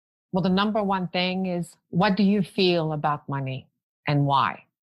Well, the number one thing is, what do you feel about money and why?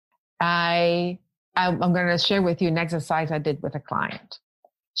 I'm going to share with you an exercise I did with a client.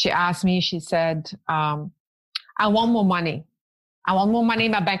 She asked me, she said, I want more money. I want more money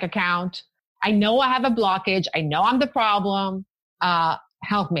in my bank account. I know I have a blockage. I know I'm the problem.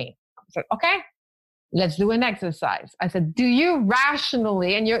 Help me. I said, okay, let's do an exercise. I said, do you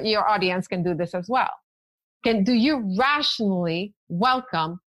rationally, and your audience can do this as well, do you rationally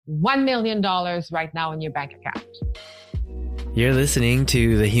welcome $1 million right now in your bank account? You're listening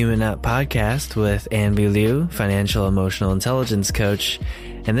to the Human Up Podcast with Anne-B Liu, financial emotional intelligence coach.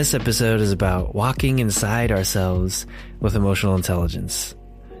 And this episode is about walking inside ourselves with emotional intelligence.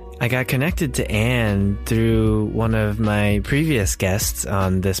 I got connected to Anne through one of my previous guests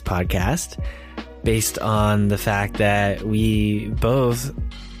on this podcast, based on the fact that we both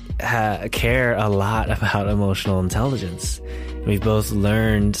care a lot about emotional intelligence. We've both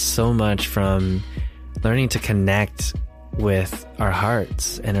learned so much from learning to connect with our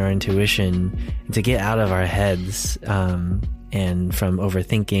hearts and our intuition, to get out of our heads, and from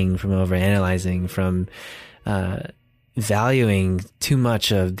overthinking, from overanalyzing, from valuing too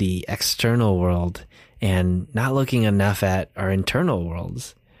much of the external world and not looking enough at our internal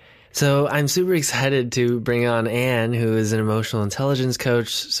worlds. So I'm super excited to bring on Anne, who is an emotional intelligence coach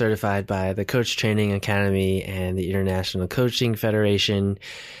certified by the Coach Training Academy and the International Coaching Federation.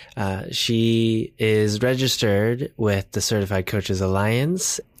 She is registered with the Certified Coaches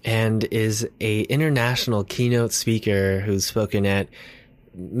Alliance and is a international keynote speaker who's spoken at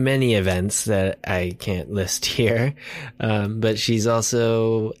many events that I can't list here. But she's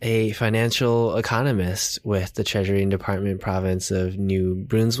also a financial economist with the Treasury and Department province of New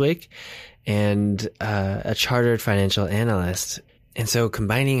Brunswick, and a chartered financial analyst. And so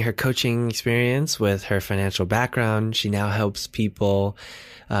combining her coaching experience with her financial background, she now helps people,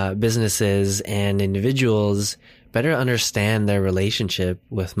 businesses and individuals better understand their relationship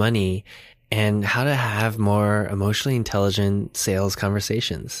with money and how to have more emotionally intelligent sales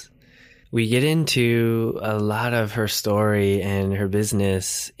conversations. We get into a lot of her story and her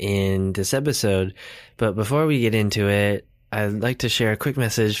business in this episode, but before we get into it, I'd like to share a quick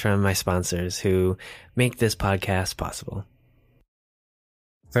message from my sponsors who make this podcast possible.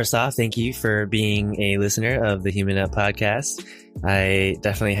 First off, thank you for being a listener of the Human Up Podcast. I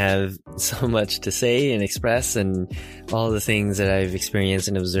definitely have so much to say and express, and all the things that I've experienced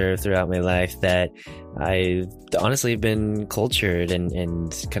and observed throughout my life that I've honestly been cultured and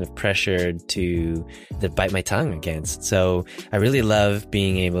kind of pressured to bite my tongue against. So I really love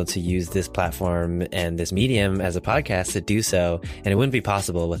being able to use this platform and this medium as a podcast to do so. And it wouldn't be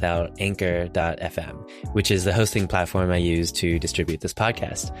possible without Anchor.fm, which is the hosting platform I use to distribute this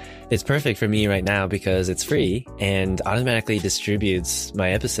podcast. It's perfect for me right now because it's free and automatically distributes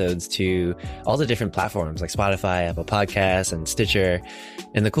my episodes to all the different platforms like Spotify, Apple Podcasts, and Stitcher.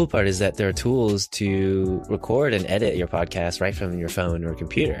 And the cool part is that there are tools to record and edit your podcast right from your phone or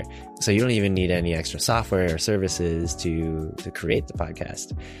computer. So you don't even need any extra software or services to create the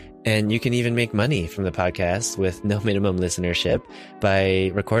podcast. And you can even make money from the podcast with no minimum listenership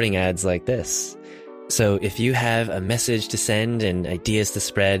by recording ads like this. So if you have a message to send and ideas to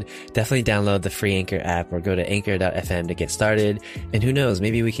spread, definitely download the free Anchor app or go to anchor.fm to get started. And who knows,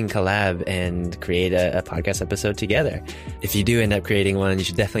 maybe we can collab and create a podcast episode together. If you do end up creating one, you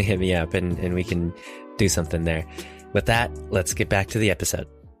should definitely hit me up and we can do something there. With that, let's get back to the episode.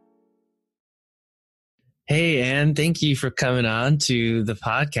 Hey, Anne, thank you for coming on to the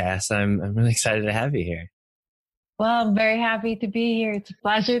podcast. I'm really excited to have you here. Well, I'm very happy to be here. It's a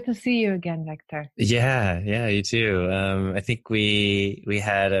pleasure to see you again, Victor. Yeah, you too. I think we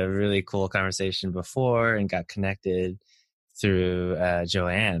had a really cool conversation before and got connected through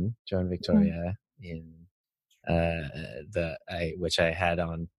Joanne Victoria in which I had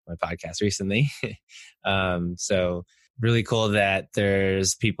on my podcast recently. So really cool that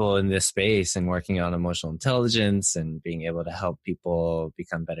there's people in this space and working on emotional intelligence and being able to help people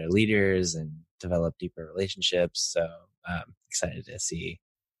become better leaders and develop deeper relationships. So I'm excited to see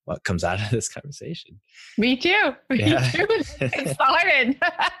what comes out of this conversation. Me too. Me too. It started.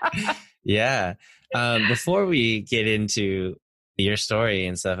 Yeah. Before we get into your story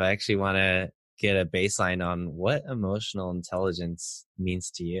and stuff, I actually want to get a baseline on what emotional intelligence means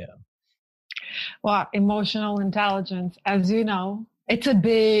to you. Well, emotional intelligence, as you know, it's a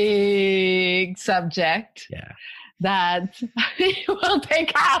big subject. Yeah. That will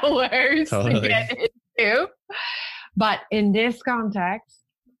take hours to get into. But in this context,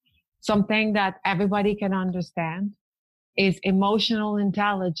 something that everybody can understand is emotional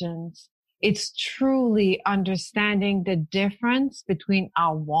intelligence It's truly understanding the difference between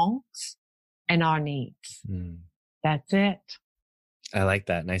our wants and our needs. That's it. I like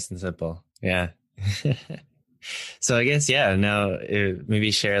that. Nice and simple. Yeah. So I guess, now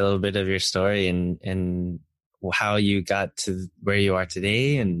maybe share a little bit of your story and how you got to where you are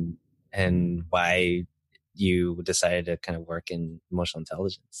today and why you decided to kind of work in emotional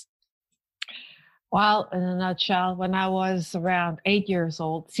intelligence. Well, in a nutshell, when I was around 8 years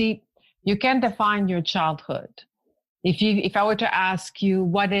old, see, you can define your childhood. If I were to ask you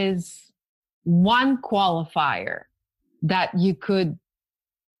what is one qualifier that you could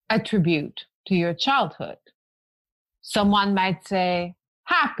attribute to your childhood, someone might say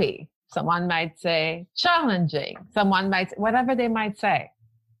happy. Someone might say challenging. Someone might say whatever they might say.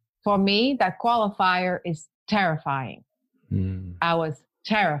 For me, that qualifier is terrifying. I was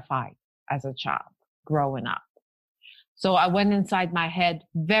terrified as a child growing up. So I went inside my head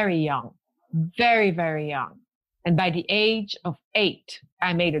very young, very, very young. And by the age of 8,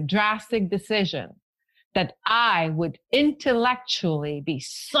 I made a drastic decision that I would intellectually be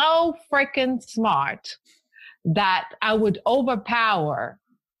so freaking smart that I would overpower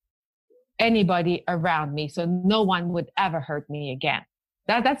anybody around me. So no one would ever hurt me again.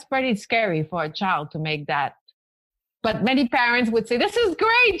 That's pretty scary for a child to make that. But many parents would say, this is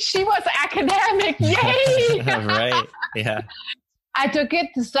great. She was academic. Yay. Right. Yeah. I took it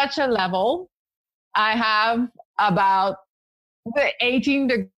to such a level. I have about 18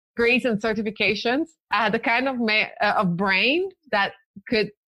 degrees and certifications. I had the kind of brain that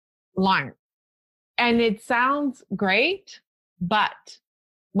could learn. And it sounds great, but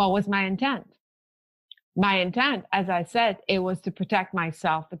what was my intent? My intent, as I said, it was to protect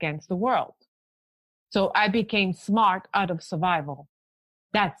myself against the world. So I became smart out of survival.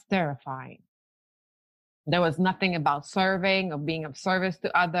 That's terrifying. There was nothing about serving or being of service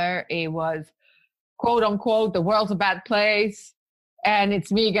to other. It was, quote unquote, the world's a bad place and it's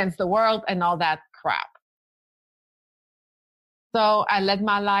me against the world and all that crap. So I led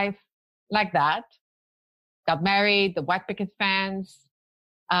my life like that. Got married, the white picket fence.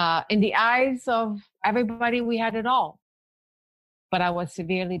 In the eyes of everybody, we had it all. But I was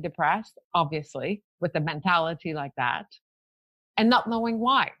severely depressed, obviously, with a mentality like that, and not knowing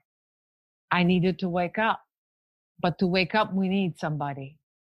why. I needed to wake up. But to wake up, we need somebody.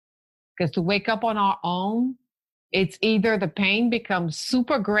 Because to wake up on our own, it's either the pain becomes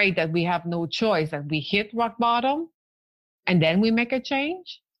super great that we have no choice, that we hit rock bottom, and then we make a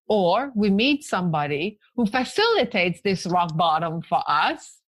change, or we meet somebody who facilitates this rock bottom for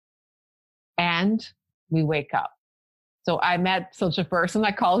us, and we wake up. So I met such a person.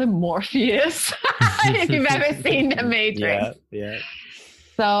 I call him Morpheus, if you've ever seen The Matrix. Yeah.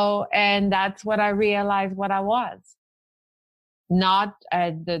 So, and that's what I realized what I was. Not,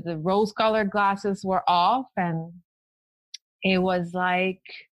 the rose-colored glasses were off, and it was like,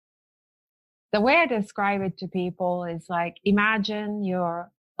 the way I describe it to people is like, imagine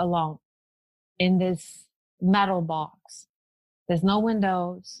you're alone in this metal box. There's no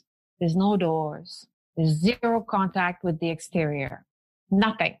windows. There's no doors. There's zero contact with the exterior.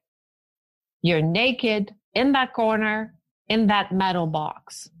 Nothing. You're naked in that corner, in that metal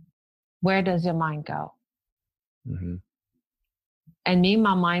box. Where does your mind go? Mm-hmm. And me,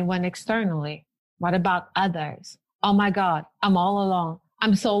 my mind went externally. What about others? Oh my God, I'm all alone.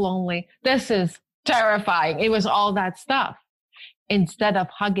 I'm so lonely. This is terrifying. It was all that stuff. Instead of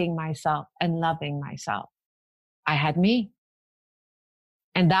hugging myself and loving myself, I had me.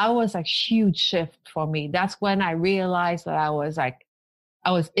 And that was a huge shift for me. That's when I realized that I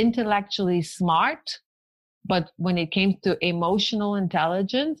was intellectually smart, but when it came to emotional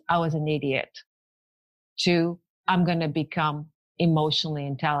intelligence, I was an idiot. I'm going to become emotionally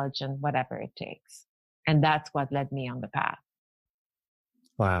intelligent, whatever it takes. And that's what led me on the path.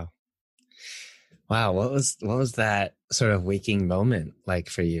 Wow. What was that sort of waking moment like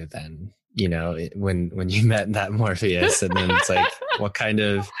for you then? You know, when you met that Morpheus, and then it's like, what kind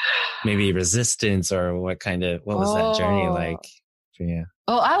of maybe resistance or what was that journey like for you?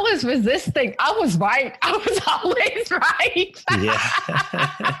 Oh, I was resisting. I was right. I was always right. Yeah.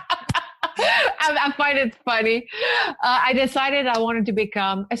 I find it funny. I decided I wanted to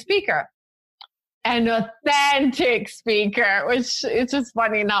become a speaker, an authentic speaker, which it's just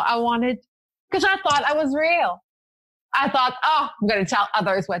funny now. Because I thought I was real. I thought, I'm going to tell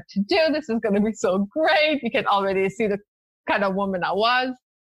others what to do. This is going to be so great. You can already see the kind of woman I was.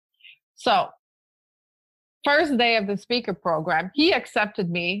 So, first day of the speaker program, he accepted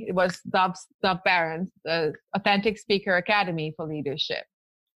me. It was Dov Barron's, the Authentic Speaker Academy for Leadership.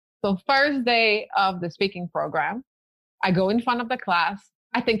 So first day of the speaking program, I go in front of the class.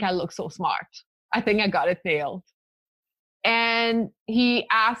 I think I look so smart. I think I got it nailed. And he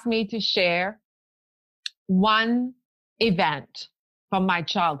asked me to share one event from my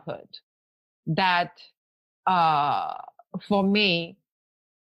childhood that, for me,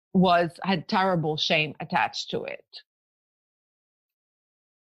 had terrible shame attached to it.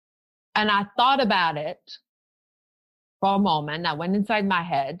 And I thought about it for a moment. I went inside my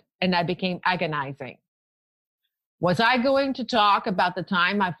head and I became agonizing. Was I going to talk about the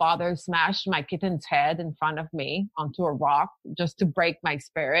time my father smashed my kitten's head in front of me onto a rock just to break my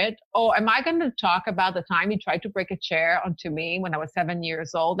spirit? Or am I going to talk about the time he tried to break a chair onto me when I was 7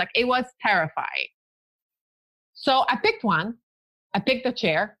 years old? Like, it was terrifying. So I picked one. I picked the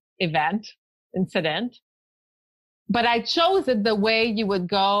chair incident, but I chose it the way you would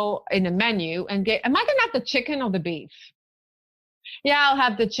go in a menu and get, am I going to have the chicken or the beef? Yeah, I'll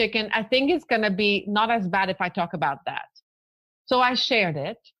have the chicken. I think it's going to be not as bad if I talk about that. So I shared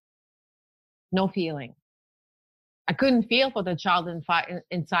it. No feeling. I couldn't feel for the child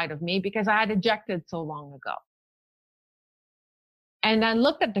inside of me because I had ejected so long ago. And I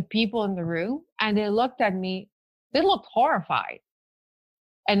looked at the people in the room and they looked at me. They looked horrified.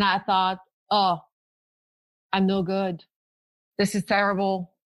 And I thought, oh, I'm no good. This is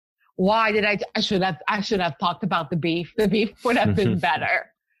terrible. Why did I should have talked about the beef. The beef would have been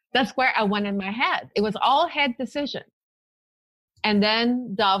better. That's where I went in my head. It was all head decision. And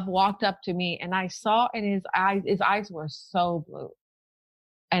then Dove walked up to me and I saw in his eyes were so blue.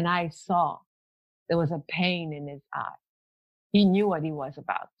 And I saw there was a pain in his eye. He knew what he was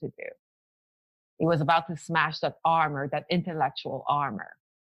about to do. He was about to smash that armor, that intellectual armor.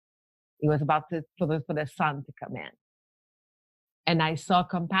 He was about to, for the sun to come in. And I saw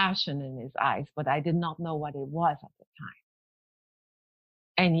compassion in his eyes, but I did not know what it was at the time.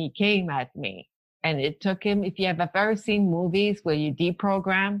 And he came at me, and it took him, if you have ever seen movies where you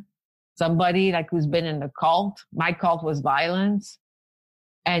deprogram somebody like who's been in a cult, my cult was violence.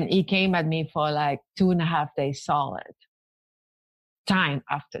 And he came at me for like 2.5 days solid, time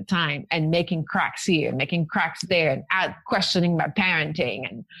after time, and making cracks here, making cracks there, and questioning my parenting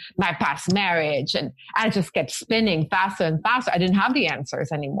and my past marriage. And I just kept spinning faster and faster. I didn't have the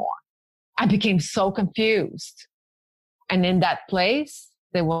answers anymore. I became so confused. And in that place,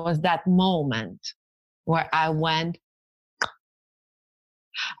 there was that moment where I went,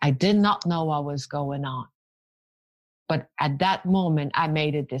 I did not know what was going on. But at that moment, I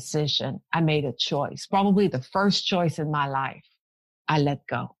made a decision. I made a choice, probably the first choice in my life. I let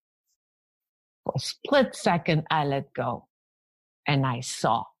go. For a split second, I let go. And I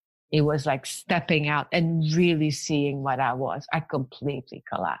saw. It was like stepping out and really seeing what I was. I completely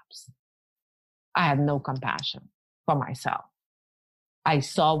collapsed. I had no compassion for myself. I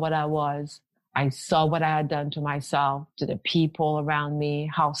saw what I was. I saw what I had done to myself, to the people around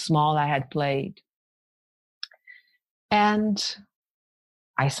me, how small I had played. And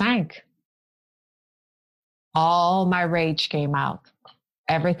I sank. All my rage came out.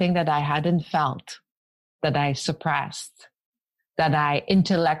 Everything that I hadn't felt, that I suppressed, that I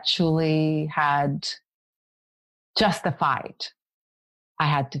intellectually had justified, I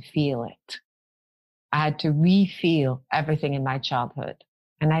had to feel it. I had to re-feel everything in my childhood.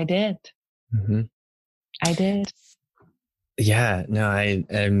 And I did. Mm-hmm. I did. Yeah, no, I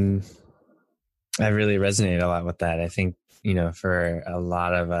really resonate a lot with that. I think, for a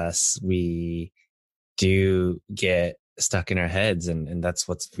lot of us, we do get stuck in our heads, and that's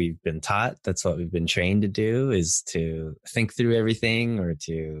what we've been taught. That's what we've been trained to do, is to think through everything, or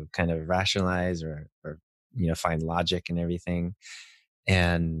to kind of rationalize or find logic in everything.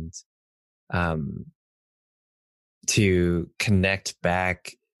 And to connect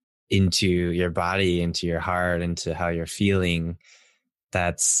back into your body, into your heart, into how you're feeling,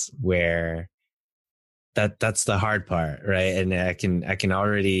 that's where that's the hard part, right? And I can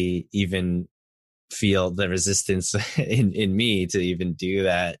already even feel the resistance in me to even do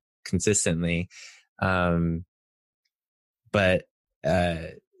that consistently. But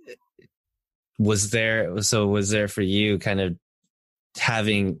was there for you kind of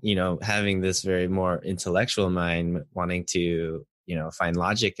having this very more intellectual mind, wanting to, find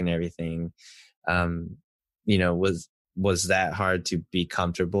logic in everything, was that hard to be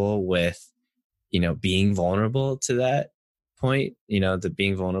comfortable with, being vulnerable to that point, to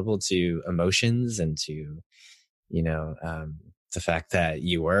being vulnerable to emotions and to, the fact that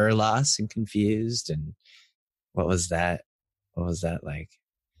you were lost and confused? And what was that like?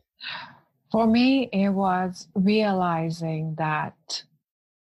 For me, it was realizing that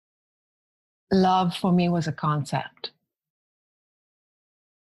love for me was a concept.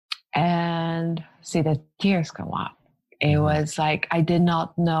 And see, the tears come up It was like I did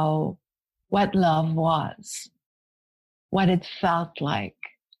not know what love was, what it felt like.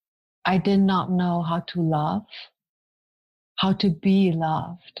 I did not know how to love, how to be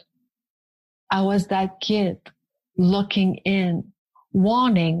loved. I was that kid looking in,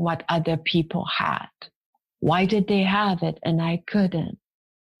 wanting what other people had. Why did they have it and I couldn't?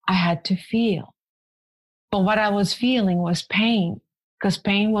 I had to feel. But what I was feeling was pain, because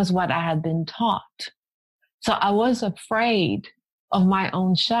pain was what I had been taught. So I was afraid of my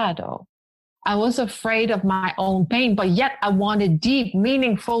own shadow. I was afraid of my own pain, but yet I wanted deep,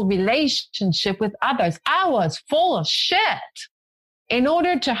 meaningful relationship with others. I was full of shit. In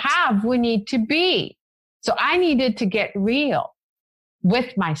order to have, we need to be. So I needed to get real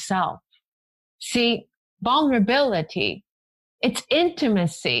with myself. See, vulnerability, it's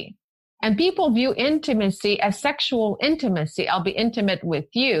intimacy. And people view intimacy as sexual intimacy. I'll be intimate with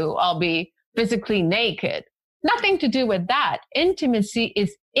you. I'll be physically naked. Nothing to do with that. Intimacy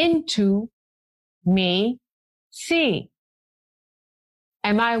is into me. See,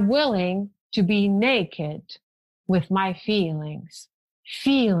 am I willing to be naked with my feelings,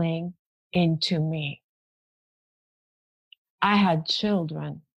 feeling into me? I had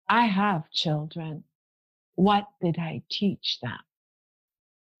children. I have children. What did I teach them?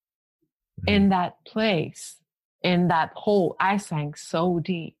 In that place, in that hole, I sank so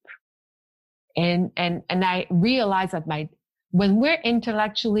deep. And I realized that when we're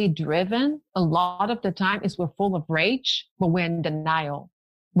intellectually driven, a lot of the time is we're full of rage, but we're in denial.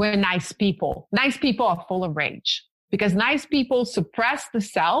 We're nice people. Nice people are full of rage because nice people suppress the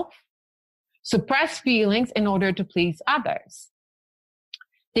self, suppress feelings in order to please others.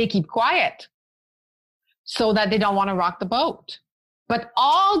 They keep quiet so that they don't want to rock the boat. But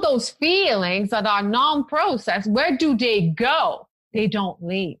all those feelings that are non-processed, where do they go? They don't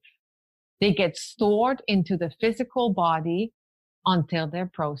leave. They get stored into the physical body until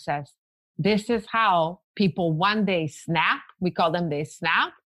they're processed. This is how people one day snap. We call them they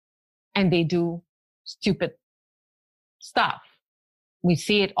snap and they do stupid stuff. We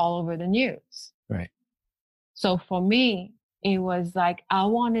see it all over the news. Right. So for me, it was like I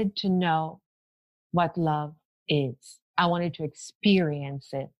wanted to know what love is. I wanted to experience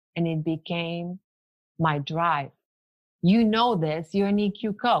it, and it became my drive. You know this, you're an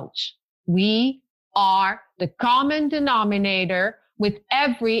EQ coach. We are the common denominator with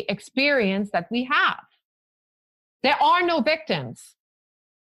every experience that we have. There are no victims.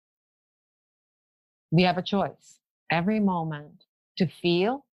 We have a choice every moment to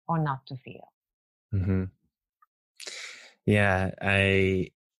feel or not to feel. Mm-hmm. Yeah, I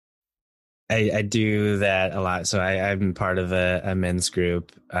do that a lot. So I'm part of a men's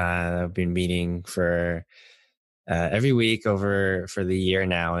group. I've been meeting for every week for the year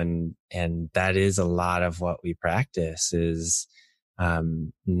now, and that is a lot of what we practice is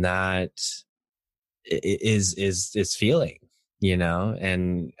feeling,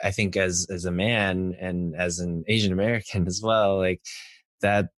 and I think as a man and as an Asian American as well, like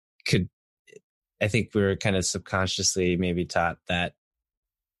that I think we were kind of subconsciously maybe taught that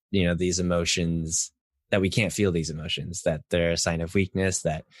these emotions, that we can't feel these emotions, that they're a sign of weakness,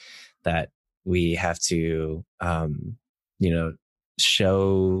 that we have to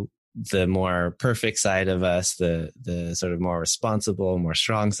show the more perfect side of us, the sort of more responsible, more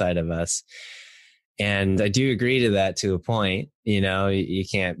strong side of us. And I do agree to that to a point. You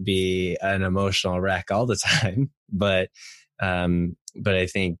can't be an emotional wreck all the time, but I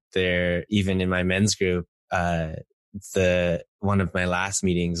think even in my men's group, one of my last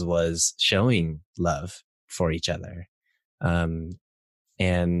meetings was showing love for each other.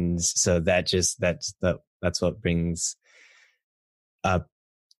 And so that's what brings up.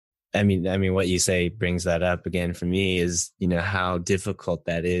 I mean, what you say brings that up again for me is, how difficult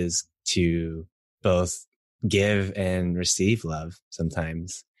that is to both give and receive love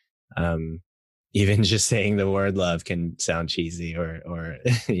sometimes. Even just saying the word love can sound cheesy or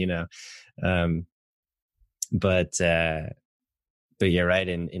but you're right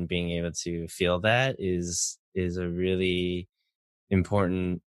in being able to feel that is a really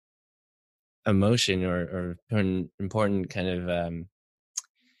important emotion or important kind of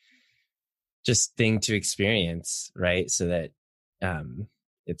just thing to experience, right? So that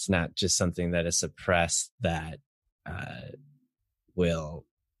it's not just something that is suppressed that will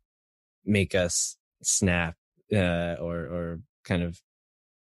make us snap or kind of,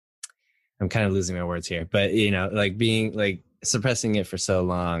 I'm kind of losing my words here, but like being like suppressing it for so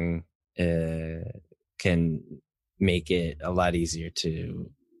long can make it a lot easier to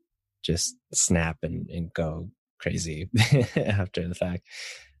just snap and go crazy after the fact.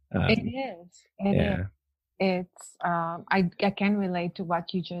 It is. it's I can relate to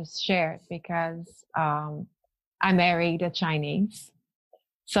what you just shared because I married a Chinese.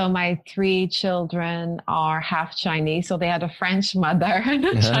 So my 3 children are half Chinese. So they had a French mother and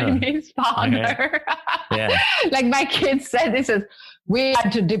a Chinese father. Yeah. Like my kids said, this is, we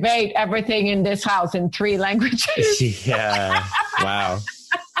had to debate everything in this house in 3 languages. Yeah. Wow.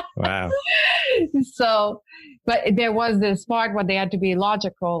 So, but there was this part where they had to be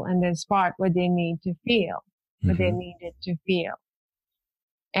logical and this part where they need to feel, where they needed to feel.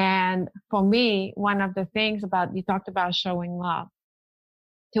 And for me, one of the things about, you talked about showing love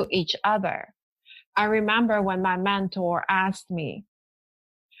to each other. I remember when my mentor asked me,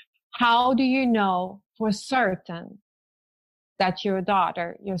 how do you know for certain that your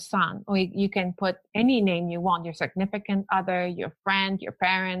daughter, your son, or you can put any name you want, your significant other, your friend, your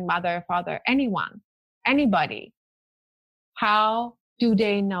parent, mother, father, anyone, anybody, how do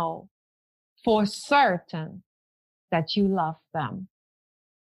they know for certain that you love them?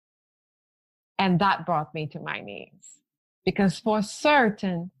 And that brought me to my knees. Because for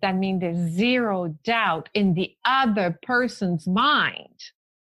certain, that means there's zero doubt in the other person's mind,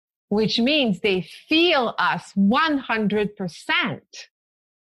 which means they feel us 100%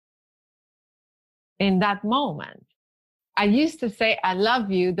 in that moment. I used to say, I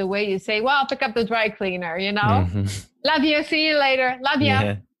love you the way you say, well, pick up the dry cleaner, you know? Love you, see you later, love you.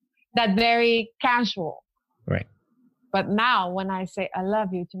 Yeah. That very casual. Right. But now when I say, I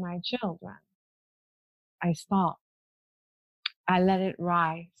love you to my children, I stop. I let it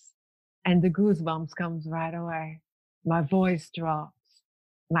rise and the goosebumps comes right away. My voice drops.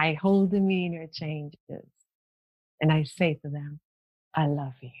 My whole demeanor changes. And I say to them, I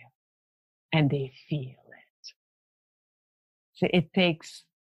love you. And they feel it. So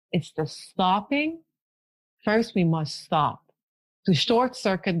it's the stopping. First, we must stop to short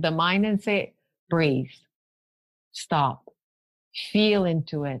circuit the mind and say, breathe, stop, feel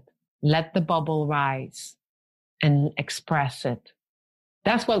into it, let the bubble rise and express it.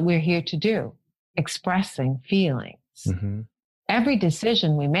 That's what we're here to do, expressing feelings. Every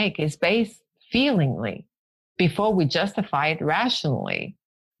decision we make is based feelingly before we justify it rationally.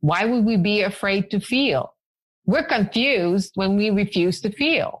 Why would we be afraid to feel? We're confused when we refuse to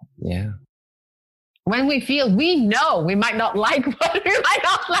feel. Yeah. When we feel, we know we might not like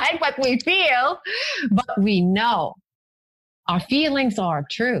what we feel, but we know our feelings are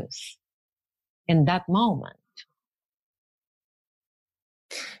truth in that moment.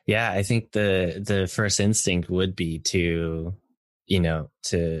 Yeah, I think the first instinct would be to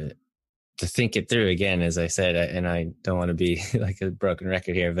think it through again, as I said, and I don't want to be like a broken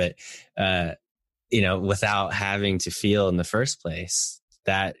record here, but, without having to feel in the first place,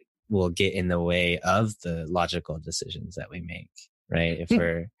 that will get in the way of the logical decisions that we make, right?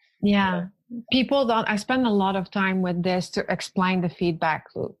 People don't, I spend a lot of time with this to explain the feedback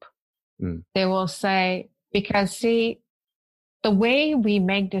loop. They will say, because see, the way we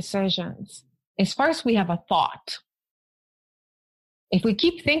make decisions is first we have a thought. If we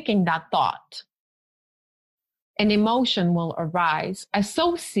keep thinking that thought, an emotion will arise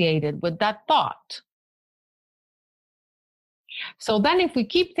associated with that thought. So then if we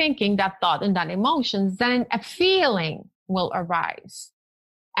keep thinking that thought and that emotion, then a feeling will arise.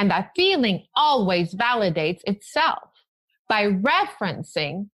 And that feeling always validates itself by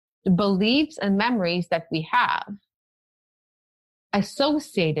referencing the beliefs and memories that we have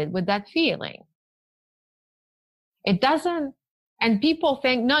associated with that feeling. It doesn't, and people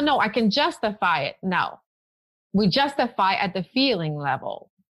think, no, I can justify it. No, we justify at the feeling level.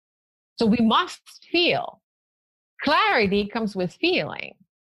 So we must feel. Clarity comes with feeling.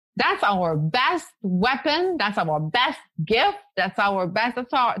 That's our best weapon. That's our best gift. That's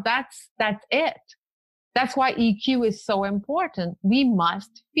it. That's why EQ is so important. We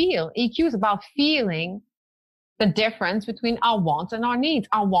must feel. EQ is about feeling the difference between our wants and our needs.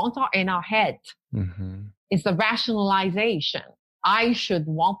 Our wants are in our head. It's the rationalization. I should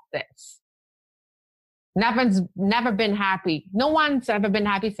want this. Never been happy. No one's ever been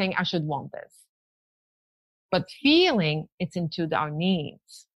happy saying I should want this. But feeling, it's into our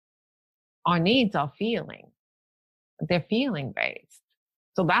needs. Our needs are feeling. They're feeling based.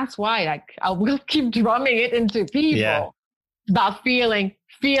 So that's why I will keep drumming it into people about feeling.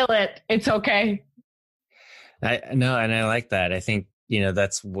 Feel it. It's okay. And I like that. I think,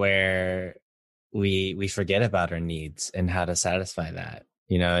 that's where we forget about our needs and how to satisfy that,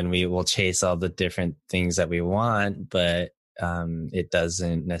 and we will chase all the different things that we want, but it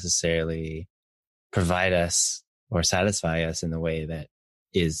doesn't necessarily provide us or satisfy us in the way that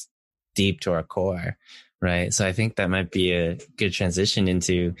is deep to our core. Right. So I think that might be a good transition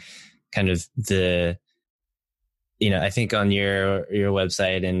into kind of the I think on your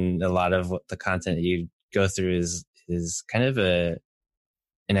website and a lot of what the content you go through is kind of an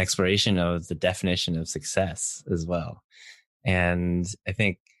exploration of the definition of success as well. And I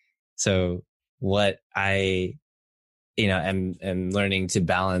think so what I, am learning to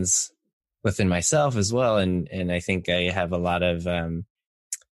balance within myself as well. And I think I have a lot of,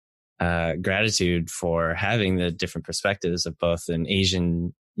 gratitude for having the different perspectives of both an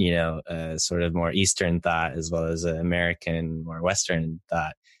Asian, sort of more Eastern thought, as well as an American, more Western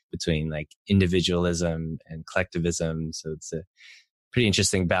thought, between like individualism and collectivism. So it's a pretty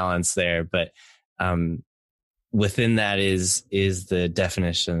interesting balance there. But within that is the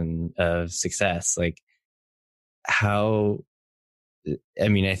definition of success. Like I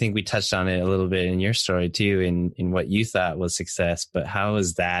think we touched on it a little bit in your story too, in what you thought was success, but how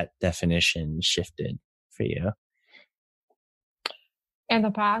has that definition shifted for you? In the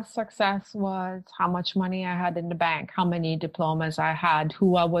past, success was how much money I had in the bank, how many diplomas I had,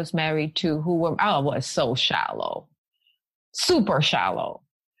 who I was married to, I was so shallow, super shallow.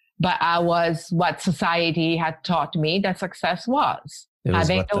 But I was what society had taught me that success was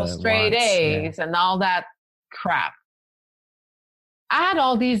having those straight A's and all that crap. I had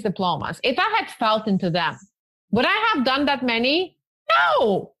all these diplomas. If I had felt into them, would I have done that many?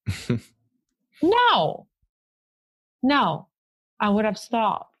 No. No. I would have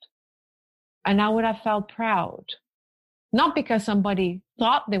stopped. And I would have felt proud. Not because somebody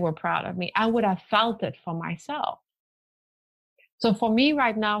thought they were proud of me. I would have felt it for myself. So for me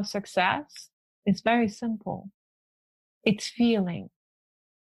right now, success is very simple. It's feeling.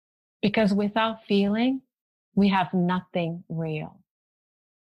 Because without feeling, we have nothing real.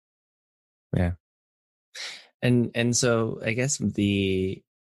 Yeah. And so I guess the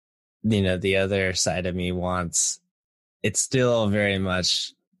other side of me it still very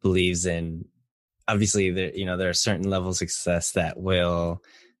much believes in, obviously there are certain levels of success that will,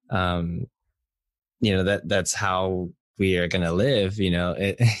 that's how we are going to live.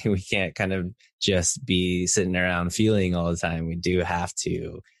 We can't kind of just be sitting around feeling all the time. We do have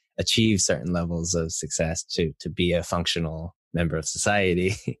to achieve certain levels of success to be a functional member of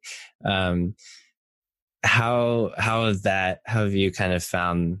society. How have you kind of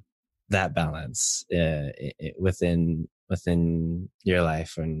found that balance within your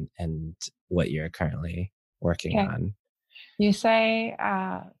life and what you're currently working on? You say,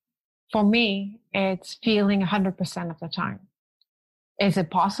 for me, it's feeling 100% of the time. Is it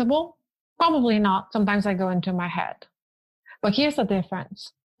possible? Probably not. Sometimes I go into my head. But here's the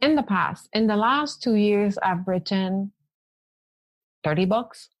difference. In the last 2 years, I've written 30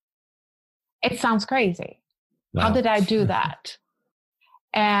 books. It sounds crazy. Wow. How did I do that?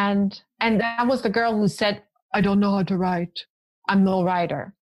 And that was the girl who said, I don't know how to write. I'm no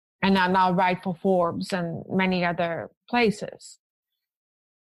writer. And I now write for Forbes and many other places.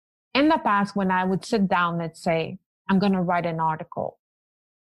 In the past, when I would sit down and say, I'm going to write an article,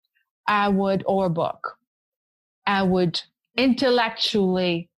 or a book, I would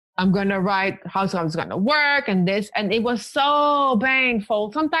intellectually, I'm going to write how I was going to work and this. And it was so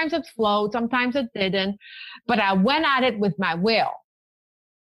painful. Sometimes it flowed, sometimes it didn't. But I went at it with my will.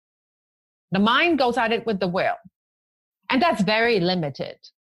 The mind goes at it with the will. And that's very limited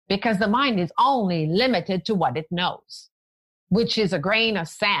because the mind is only limited to what it knows, which is a grain of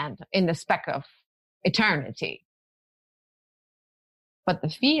sand in the speck of eternity. But the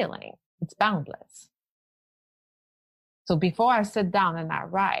feeling, it's boundless. So before I sit down and I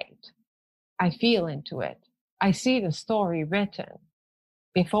write, I feel into it. I see the story written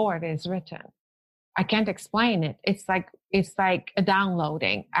before it is written. I can't explain it. It's like a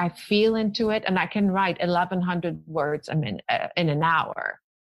downloading. I feel into it and I can write 1,100 words in an hour,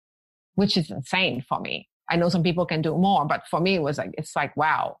 which is insane for me. I know some people can do more, but for me, it's like,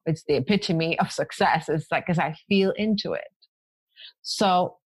 wow, it's the epitome of success. It's like, because I feel into it.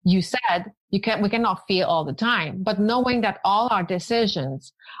 So you said we cannot feel all the time, but knowing that all our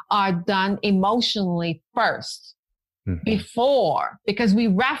decisions are done emotionally first, before, because we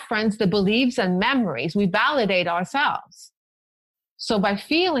reference the beliefs and memories, we validate ourselves. So by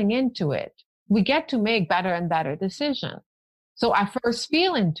feeling into it, we get to make better and better decisions. So I first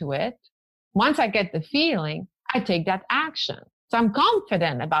feel into it. Once I get the feeling, I take that action. So I'm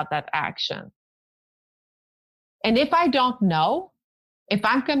confident about that action. And if I don't know, if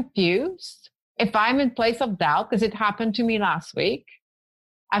I'm confused, if I'm in place of doubt, because it happened to me last week,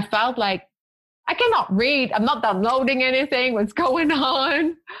 I felt like I cannot read. I'm not downloading anything. What's going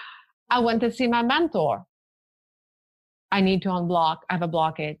on? I went to see my mentor. I need to unblock. I have a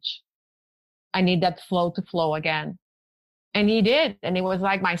blockage. I need that flow to flow again. And he did. And it was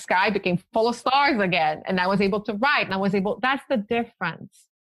like my sky became full of stars again. And I was able to write that's the difference.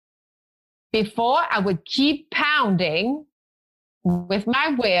 Before I would keep pounding with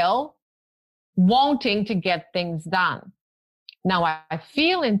my will, wanting to get things done. Now I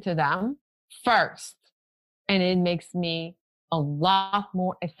feel into them first, and it makes me a lot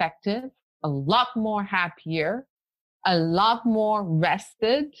more effective, a lot more happier, a lot more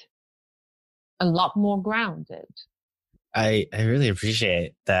rested, a lot more grounded. I really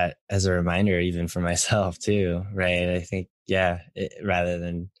appreciate that as a reminder, even for myself too, right? I think, rather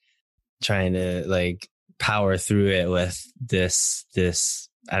than trying to like power through it with this,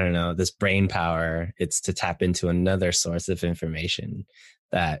 I don't know, this brain power, it's to tap into another source of information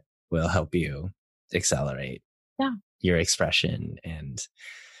that will help you accelerate your expression. And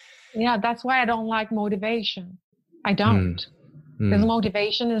that's why I don't like motivation. I don't. Because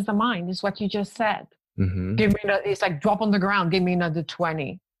motivation is the mind, is what you just said. Mm-hmm. It's like drop on the ground, give me another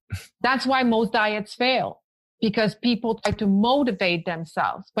 20. That's why most diets fail, because people try to motivate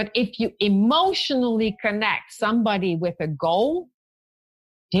themselves. But if you emotionally connect somebody with a goal,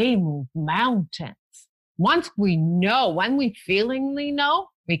 they move mountains. Once we know, when we feelingly know,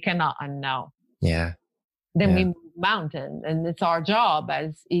 we cannot unknow. Yeah. Then we move mountains. And it's our job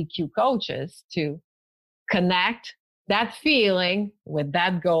as EQ coaches to connect that feeling with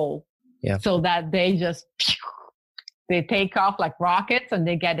that goal. Yeah. So that they they take off like rockets and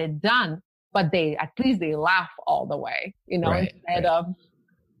they get it done, but at least they laugh all the way,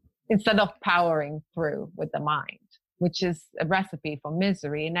 instead of powering through with the mind, which is a recipe for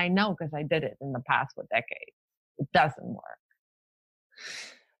misery. And I know, because I did it in the past for decades. It doesn't work.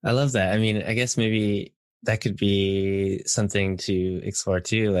 I love that. I mean, I guess maybe that could be something to explore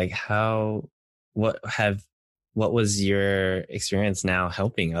too. Like what was your experience now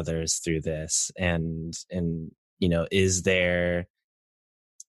helping others through this? And,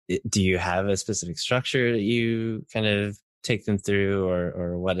 do you have a specific structure that you kind of take them through,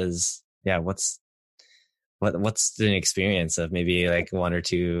 or what's the experience of maybe like one or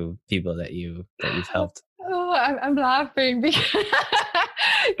two people that you've helped? Oh, I'm laughing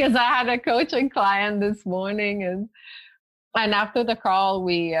because I had a coaching client this morning, and after the call,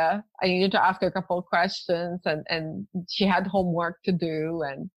 I needed to ask her a couple of questions, and she had homework to do,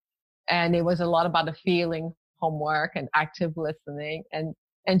 and it was a lot about the feeling homework and active listening.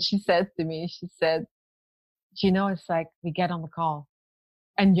 And she said to me, it's like we get on the call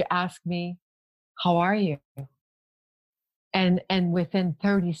and you ask me, how are you? And within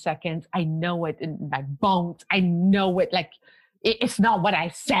 30 seconds, I know it in my bones. I know it, like, it's not what I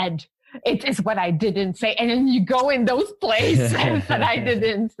said. It is what I didn't say. And then you go in those places that I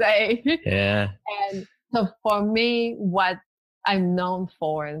didn't say. Yeah. And so for me, what I'm known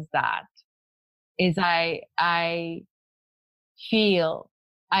for is I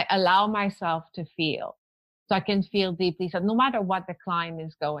allow myself to feel. So I can feel deeply. So no matter what the client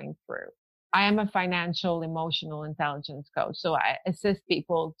is going through, I am a financial, emotional intelligence coach. So I assist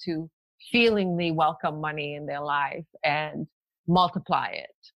people to feelingly welcome money in their life and multiply it.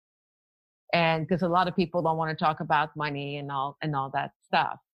 And because a lot of people don't want to talk about money and all that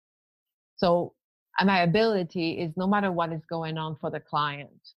stuff. So my ability is, no matter what is going on for the client,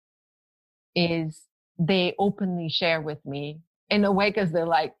 is they openly share with me in a way, because they're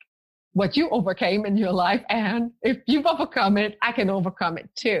like, what you overcame in your life, and if you've overcome it, I can overcome it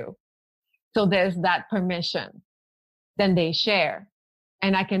too. So there's that permission. Then they share,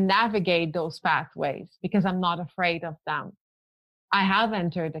 and I can navigate those pathways because I'm not afraid of them. I have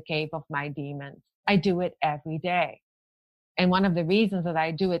entered the cave of my demons. I do it every day. And one of the reasons that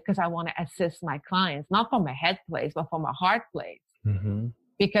I do it, because I want to assist my clients, not from a head place, but from a heart place. Mm-hmm.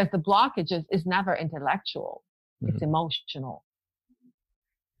 Because the blockage is never intellectual. Mm-hmm. It's emotional.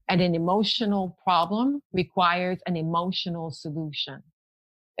 And an emotional problem requires an emotional solution.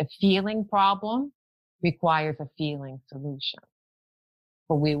 A feeling problem requires a feeling solution.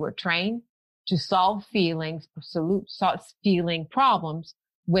 But we were trained to solve feeling problems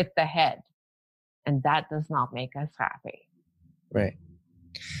with the head. And that does not make us happy. Right.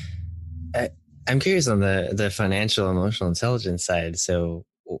 I'm curious on the financial emotional intelligence side. So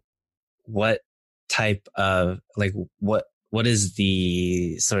what type of, like, what is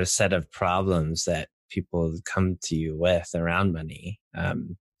the sort of set of problems that people come to you with around money?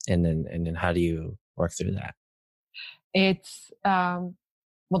 And then how do you work through that? It's,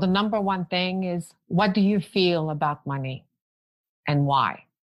 well, the number one thing is, what do you feel about money and why?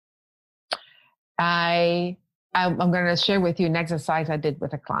 I'm going to share with you an exercise I did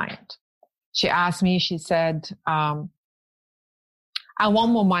with a client. She asked me, she said, I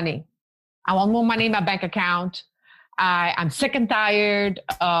want more money. I want more money in my bank account. I'm sick and tired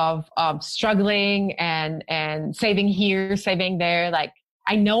of struggling and saving here, saving there. Like,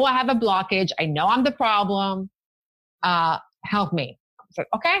 I know I have a blockage. I know I'm the problem. Help me. I said,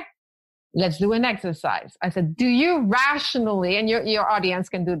 okay, let's do an exercise. I said, do you rationally, and your audience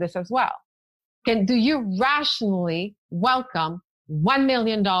can do this as well. Do you rationally welcome $1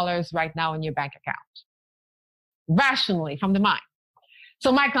 million right now in your bank account? Rationally, from the mind.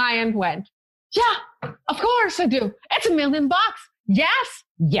 So my client went, yeah, of course I do. It's $1 million. Yes,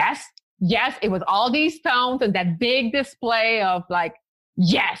 yes, yes. It was all these tones and that big display of like,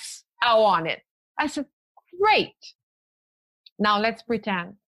 yes, I want it. I said, great. Now let's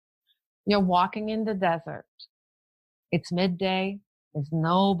pretend you're walking in the desert. It's midday. There's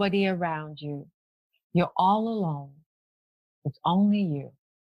nobody around you. You're all alone. It's only you.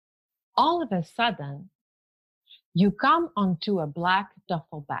 All of a sudden, you come onto a black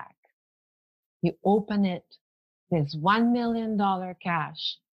duffel bag. You open it. There's $1 million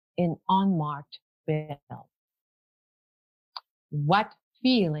cash in unmarked bill. What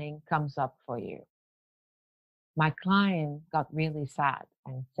feeling comes up for you? My client got really sad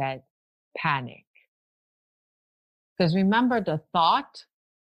and said, panic. Because remember the thought,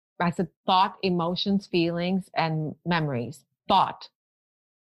 I said thought, emotions, feelings, and memories. Thought.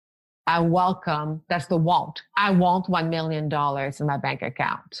 I welcome, that's the want. I want $1 million in my bank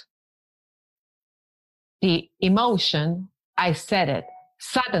account. The emotion, I said it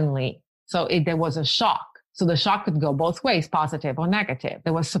suddenly. So there was a shock. So the shock could go both ways, positive or negative.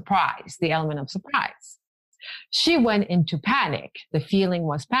 There was surprise, the element of surprise. She went into panic. The feeling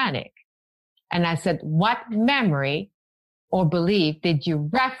was panic. And I said, what memory or belief did you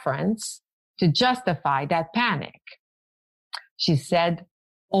reference to justify that panic? She said,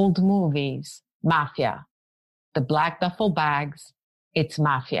 old movies, mafia, the black duffel bags, it's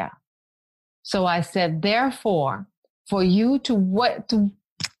mafia. So I said, therefore, for you to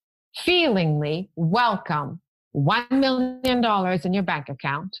feelingly welcome $1 million in your bank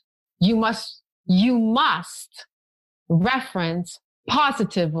account, you must reference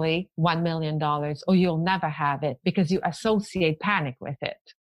positively $1 million or you'll never have it because you associate panic with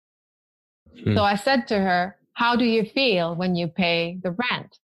it. So I said to her, how do you feel when you pay the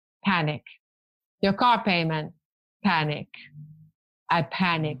rent? Panic. Your car payment? Panic. I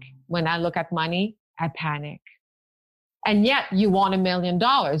panic. When I look at money, I panic. And yet you want $1 million.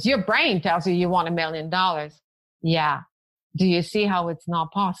 Your brain tells you want $1 million. Yeah. Do you see how it's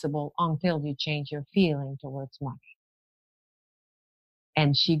not possible until you change your feeling towards money?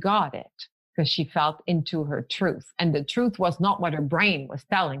 And she got it because she felt into her truth. And the truth was not what her brain was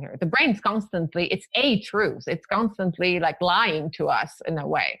telling her. The brain's constantly, it's a truth. It's constantly like lying to us in a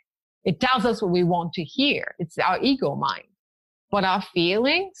way. It tells us what we want to hear. It's our ego mind. But our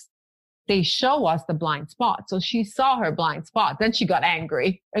feelings, they show us the blind spot. So she saw her blind spot. Then she got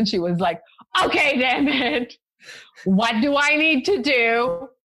angry and she was like, okay, damn it. What do I need to do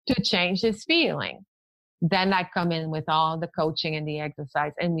to change this feeling? Then I come in with all the coaching and the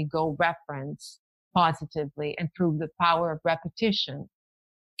exercise and we go reference positively, and through the power of repetition,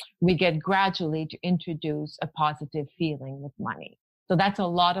 we get gradually to introduce a positive feeling with money. So that's a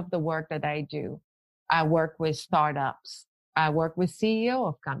lot of the work that I do. I work with startups. I work with CEO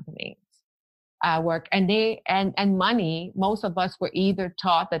of companies. I work and money. Most of us were either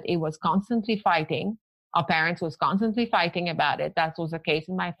taught that it was constantly fighting. Our parents was constantly fighting about it. That was the case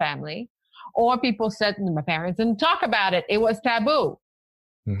in my family. Or people said, my parents didn't talk about it. It was taboo.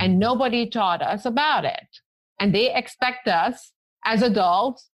 Mm-hmm. And nobody taught us about it. And they expect us as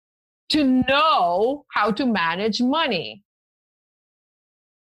adults to know how to manage money.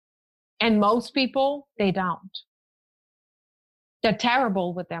 And most people, they don't. They're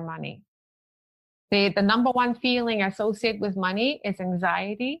terrible with their money. The number one feeling associated with money is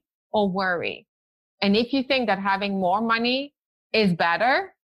anxiety or worry. And if you think that having more money is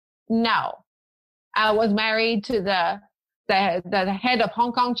better, no. I was married to the head of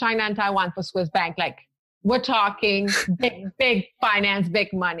Hong Kong, China, and Taiwan for Swiss Bank. Like, we're talking big finance,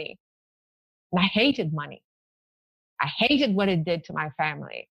 big money. And I hated money. I hated what it did to my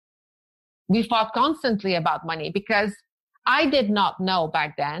family. We fought constantly about money because I did not know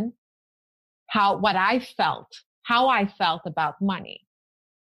back then how I felt about money.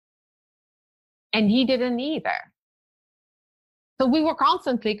 And he didn't either. So we were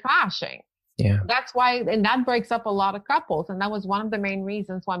constantly clashing. Yeah. That's why, and that breaks up a lot of couples. And that was one of the main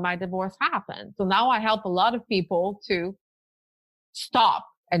reasons why my divorce happened. So now I help a lot of people to stop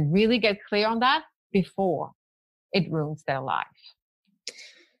and really get clear on that before it ruins their life.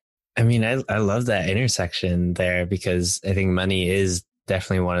 I mean, I love that intersection there because I think money is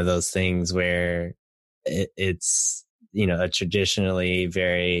definitely one of those things where it's, a traditionally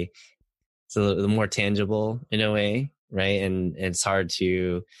it's a little more tangible in a way, right? And it's hard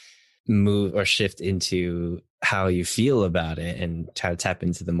to move or shift into how you feel about it and try to tap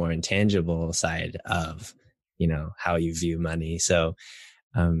into the more intangible side of, how you view money. So,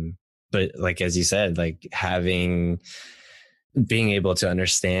 but like, as you said, like being able to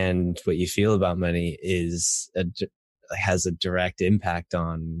understand what you feel about money has a direct impact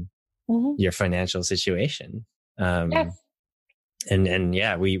on your financial situation. Yes. And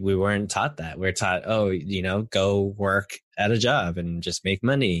yeah, we weren't taught that. We're taught, go work at a job and just make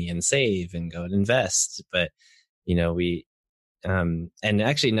money and save and go and invest. But, and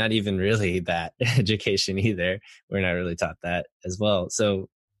actually not even really that education either. We're not really taught that as well. So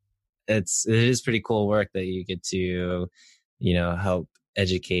it is pretty cool work that you get to, help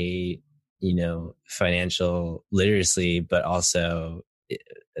educate, financial literacy, but also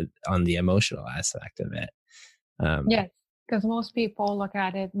on the emotional aspect of it. Yes, because most people look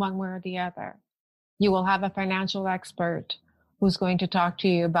at it one way or the other. You will have a financial expert who's going to talk to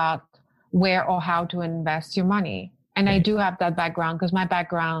you about where or how to invest your money. And I do have that background because my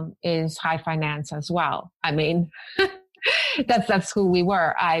background is high finance as well. I mean, that's who we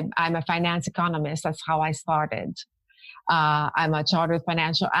were. I'm a finance economist. That's how I started. I'm a chartered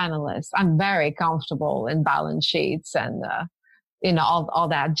financial analyst. I'm very comfortable in balance sheets and, all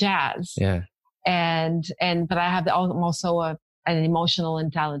that jazz. Yeah. But I'm also an emotional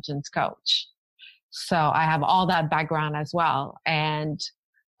intelligence coach. So I have all that background as well. And,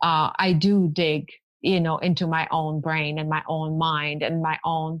 I do dig, into my own brain and my own mind and my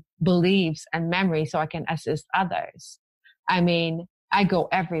own beliefs and memories so I can assist others. I mean, I go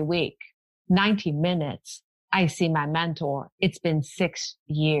every week, 90 minutes. I see my mentor. It's been 6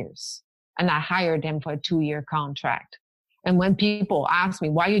 years and I hired him for a 2-year contract. And when people ask me,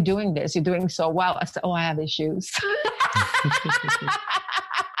 why are you doing this? You're doing so well. I said, I have issues.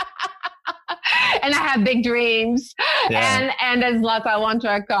 And I have big dreams. Yeah. And there's lots I want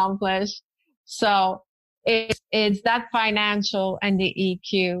to accomplish. So it's that financial and the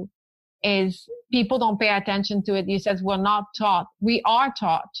EQ is people don't pay attention to it. You said we're not taught. We are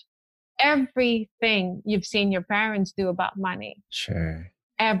taught everything you've seen your parents do about money. Sure.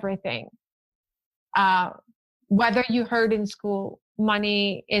 Everything. Whether you heard in school,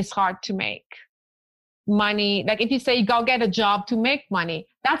 money is hard to make. Money, like if you say go get a job to make money,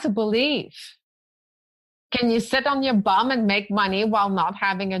 that's a belief. Can you sit on your bum and make money while not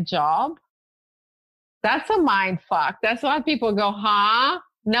having a job? That's a mind fuck. That's why people go, huh?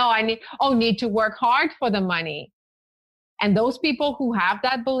 No, I need to work hard for the money. And those people who have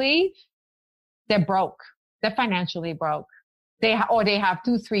that belief, they're broke. They're financially broke. They have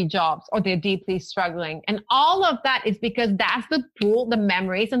 2-3 jobs, or they're deeply struggling. And all of that is because that's the pool, the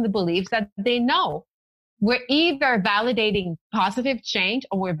memories and the beliefs that they know. We're either validating positive change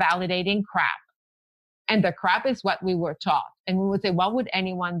or we're validating crap. And the crap is what we were taught. And we would say, why would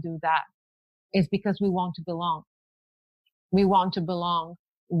anyone do that? It's because we want to belong. We want to belong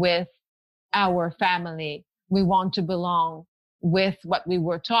with our family. We want to belong with what we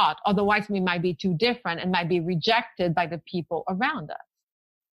were taught. Otherwise, we might be too different and might be rejected by the people around us.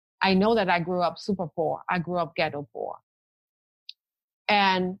 I know that I grew up super poor. I grew up ghetto poor.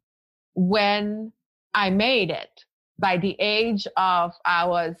 And when I made it, by the age of, I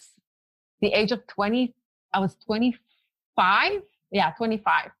was 25. Yeah,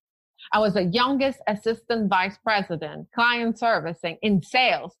 25. I was the youngest assistant vice president, client servicing in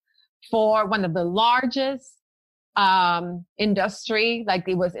sales for one of the largest industry, like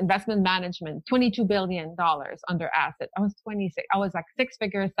it was investment management, $22 billion under asset. I was 26. I was like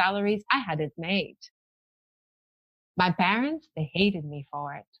 6-figure salaries. I had it made. My parents, they hated me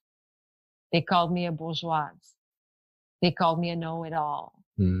for it. They called me a bourgeoise. They called me a know-it-all.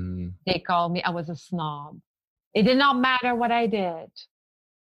 They called me, I was a snob. It did not matter what I did.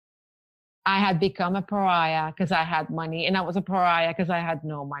 I had become a pariah because I had money, and I was a pariah because I had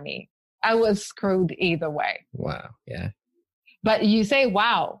no money. I was screwed either way. Wow. Yeah. But you say,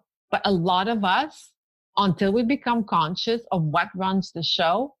 wow. But a lot of us, until we become conscious of what runs the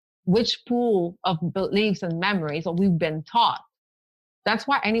show, which pool of beliefs and memories or we've been taught. That's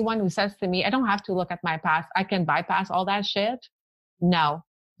why anyone who says to me, I don't have to look at my past, I can bypass all that shit. No,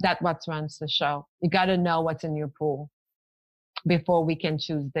 that's what runs the show. You got to know what's in your pool before we can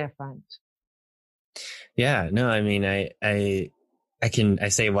choose different. Yeah, no, I mean, I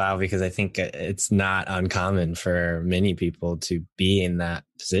say wow because I think it's not uncommon for many people to be in that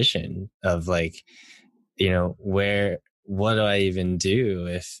position of like, what do I even do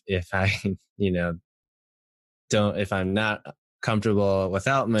if I, if I'm not comfortable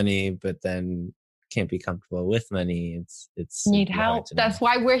without money, but then can't be comfortable with money. It's need help. That's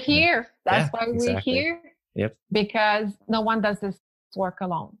why we're here. That's why we're here. Yep. Because no one does this work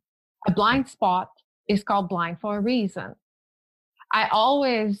alone. A blind spot is called blind for a reason. I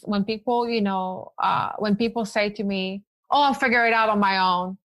always, when people, when people say to me, "Oh, I'll figure it out on my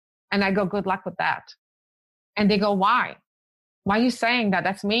own," and I go, "Good luck with that." And they go, "Why? Why are you saying that?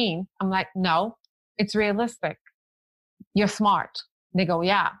 That's mean." I'm like, "No, it's realistic. You're smart." They go,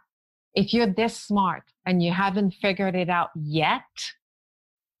 "Yeah. If you're this smart and you haven't figured it out yet,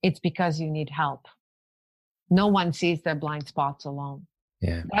 it's because you need help." No one sees their blind spots alone.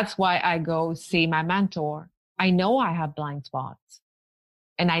 Yeah. That's why I go see my mentor. I know I have blind spots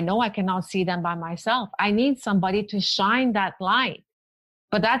and I know I cannot see them by myself. I need somebody to shine that light.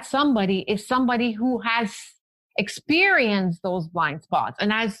 But that somebody is somebody who has experienced those blind spots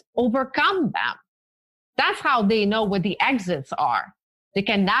and has overcome them. That's how they know what the exits are. They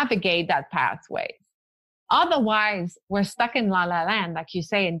can navigate that pathway. Otherwise, we're stuck in la la land, like you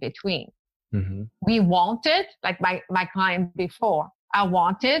say, in between. Mm-hmm. We want it, like my client before. I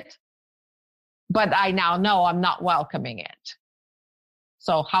want it, but I now know I'm not welcoming it.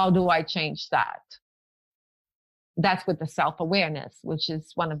 So how do I change that? That's with the self-awareness, which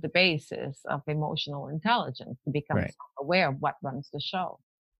is one of the bases of emotional intelligence, to become self-aware of what runs the show.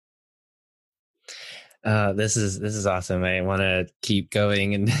 This is awesome. I want to keep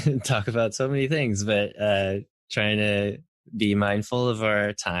going and talk about so many things, but trying to be mindful of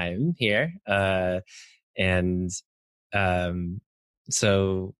our time here.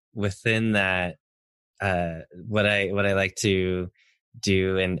 So within that, what I like to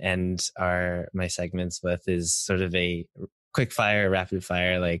do and end my segments with is sort of a quick fire, rapid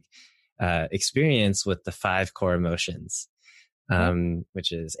fire, experience with the 5 core emotions,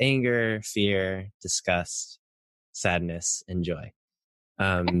 which is anger, fear, disgust, sadness, and joy.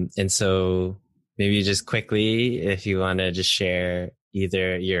 And so maybe just quickly, if you want to just share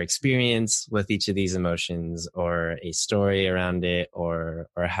either your experience with each of these emotions or a story around it, or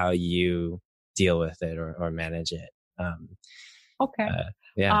how you deal with it or manage it. Okay.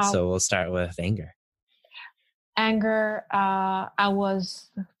 So we'll start with anger. Anger, I was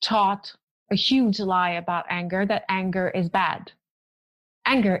taught a huge lie about anger, that anger is bad.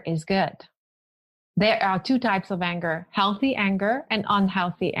 Anger is good. There are 2 types of anger, healthy anger and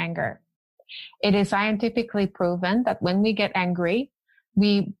unhealthy anger. It is scientifically proven that when we get angry,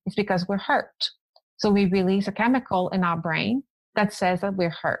 it's because we're hurt. So we release a chemical in our brain that says that we're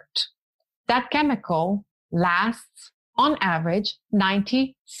hurt. That chemical lasts on average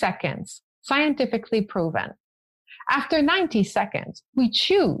 90 seconds, scientifically proven. After 90 seconds, we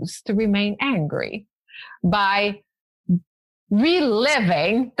choose to remain angry by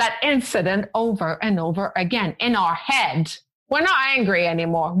reliving that incident over and over again in our head. We're not angry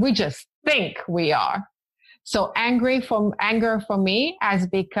anymore. We just think we are. So anger for me has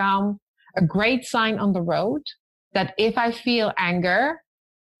become a great sign on the road that if I feel anger,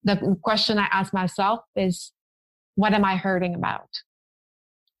 the question I ask myself is, what am I hurting about?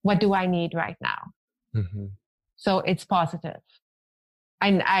 What do I need right now? Mm-hmm. So it's positive.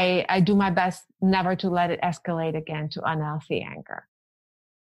 And I do my best never to let it escalate again to unhealthy anger.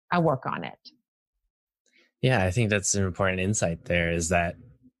 I work on it. Yeah, I think that's an important insight there, is that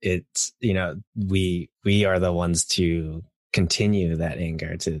it's, we are the ones to continue that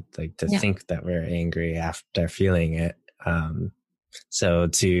anger, to think that we're angry after feeling it. So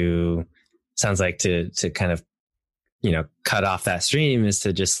sounds like to kind of, cut off that stream is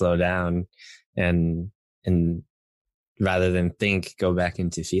to just slow down and rather than think, go back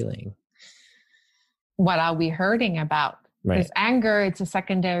into feeling. What are we hurting about? Right. Because anger, it's a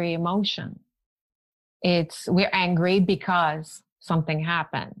secondary emotion. We're angry because something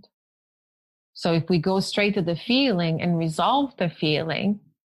happened. So if we go straight to the feeling and resolve the feeling,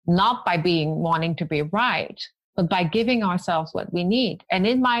 not by wanting to be right, but by giving ourselves what we need.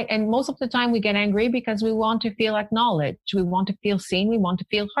 And most of the time we get angry because we want to feel acknowledged. We want to feel seen. We want to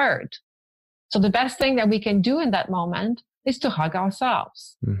feel heard. So the best thing that we can do in that moment is to hug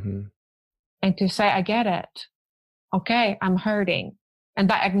ourselves and to say, I get it. Okay, I'm hurting. And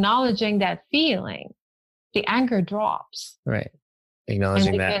by acknowledging that feeling, the anger drops. Right.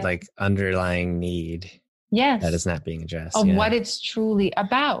 Acknowledging that underlying need. Yes. That is not being addressed. Of what it's truly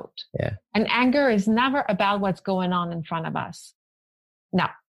about. Yeah. And anger is never about what's going on in front of us. No.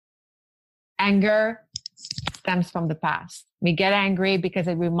 Anger stems from the past. We get angry because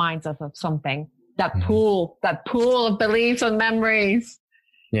it reminds us of something. That pool of beliefs and memories.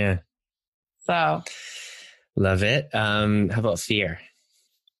 Yeah. So. Love it. How about fear?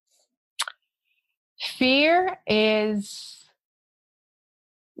 Fear is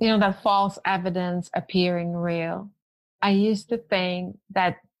that false evidence appearing real. I used to think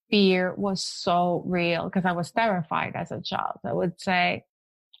that fear was so real because I was terrified as a child. I would say,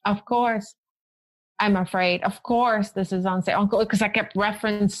 of course, I'm afraid. Of course, this is unsafe. Because I kept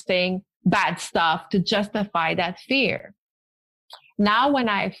referencing bad stuff to justify that fear. Now, when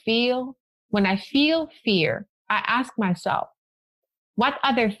I feel fear, I ask myself, what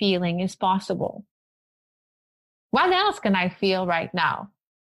other feeling is possible? What else can I feel right now?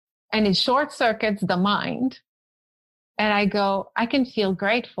 And it short circuits the mind. And I go, I can feel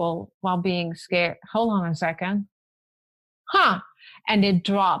grateful while being scared. Hold on a second. And it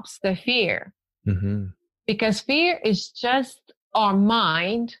drops the fear. Mm-hmm. Because fear is just our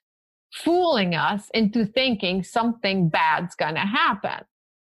mind fooling us into thinking something bad's going to happen.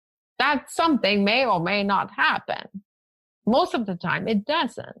 That something may or may not happen. Most of the time it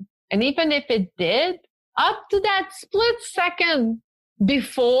doesn't. And even if it did, up to that split second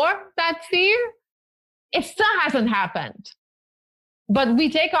before that fear, it still hasn't happened. But we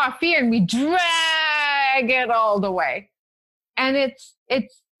take our fear and we drag it all the way. And it's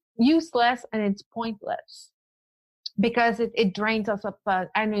useless and it's pointless because it drains us of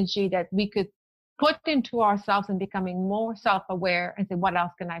energy that we could put into ourselves and becoming more self-aware and say, what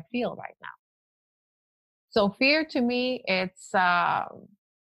else can I feel right now? So fear to me, it's not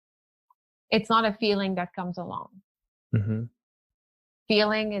a feeling that comes along. Mm-hmm.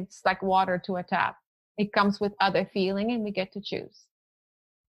 Feeling, it's like water to a tap. It comes with other feeling and we get to choose.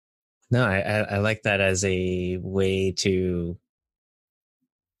 No, I like that as a way to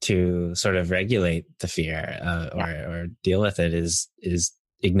sort of regulate the fear or deal with it is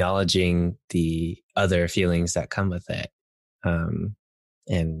acknowledging the other feelings that come with it,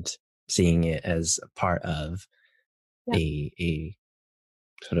 and seeing it as a part of a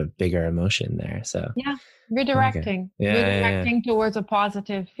sort of bigger emotion there. So redirecting towards a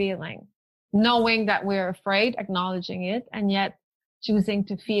positive feeling, knowing that we're afraid, acknowledging it, and yet choosing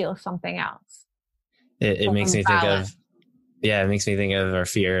to feel something else. It makes me think of, it makes me think of our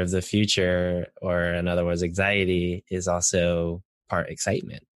fear of the future, or in other words, anxiety is also part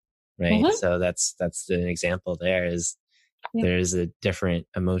excitement, right? Mm-hmm. So that's an example there is there's a different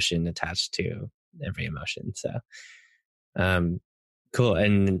emotion attached to every emotion. So, cool.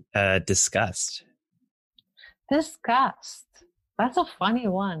 And disgust. Disgust. That's a funny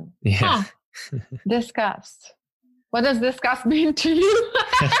one. Yeah. Disgust. What does disgust mean to you?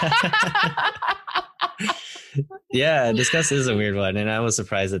 Yeah, disgust is a weird one, and I was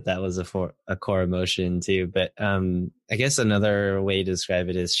surprised that was a core emotion too. But I guess another way to describe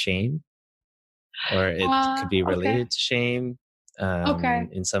it is shame, or it could be related to shame.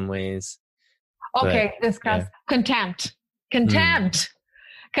 In some ways. Okay, disgust. Yeah. Contempt.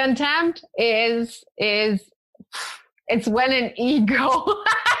 Contempt is it's when an ego.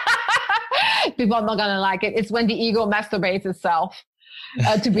 People are not gonna like it. It's when the ego masturbates itself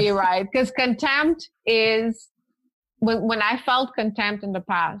to be right. Because contempt is when I felt contempt in the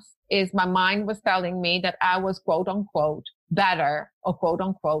past, is my mind was telling me that I was quote unquote better or quote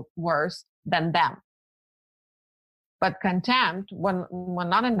unquote worse than them. But contempt, when we're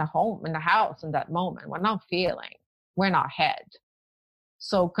not in the house in that moment, we're not feeling, we're in our head.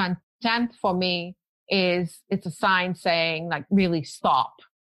 So contempt for me it's a sign saying like, really stop.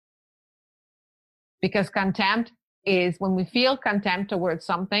 Because contempt is when we feel contempt towards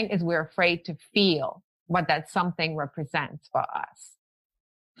something is we're afraid to feel what that something represents for us.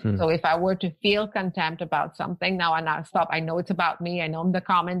 So if I were to feel contempt about something, now I now stop. I know it's about me. I know I'm the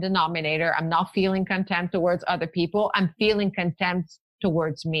common denominator. I'm not feeling contempt towards other people. I'm feeling contempt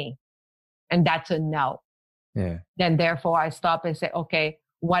towards me. And that's a no. Yeah. Then therefore I stop and say, okay,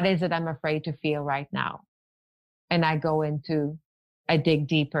 what is it I'm afraid to feel right now? And I dig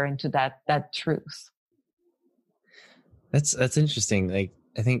deeper into that truth. That's interesting. Like,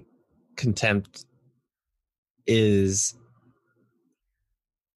 I think contempt is,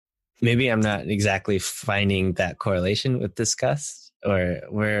 maybe I'm not exactly finding that correlation with disgust, or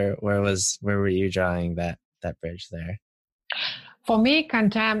where were you drawing that bridge there? For me,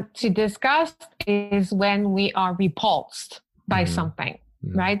 contempt to disgust is when we are repulsed by something,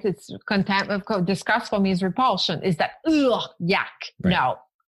 right? It's contempt. Disgust for me is repulsion. Is that, ugh, yuck, right. No.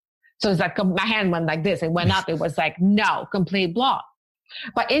 So it's like my hand went like this. It went up. It was like, no, complete block.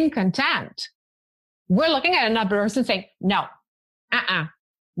 But in contempt, we're looking at another person saying, no,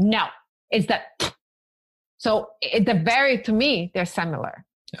 no. It's that. So to me, they're similar.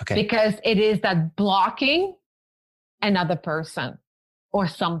 Okay. Because it is that blocking another person or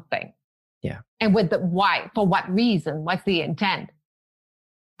something. Yeah. And with the why, for what reason? What's the intent?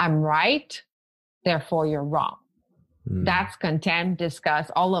 I'm right, therefore you're wrong. That's contempt,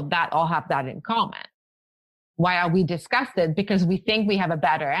 disgust, all of that, all have that in common. Why are we disgusted? Because we think we have a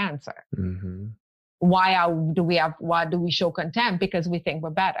better answer. Mm-hmm. Why do we show contempt? Because we think we're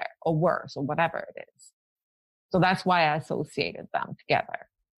better or worse or whatever it is. So that's why I associated them together.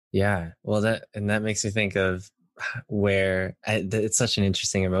 Yeah. Well, that makes me think of where it's such an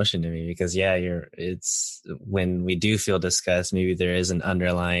interesting emotion to me, because it's when we do feel disgust, maybe there is an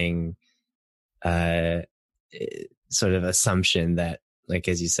underlying sort of assumption that, like,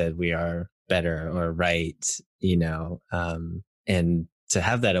 as you said, we are better or right, and to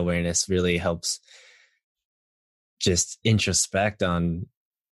have that awareness really helps just introspect on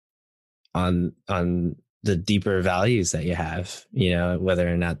the deeper values that you have, whether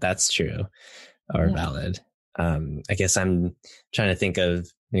or not that's true or valid. I guess I'm trying to think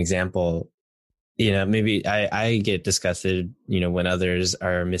of an example. Maybe I get disgusted, when others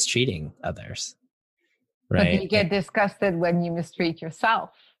are mistreating others. Right. But you get disgusted when you mistreat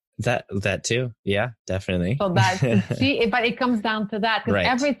yourself. That too. Yeah, definitely. So but it comes down to that, because right.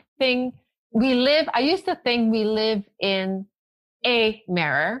 Everything I used to think we live in a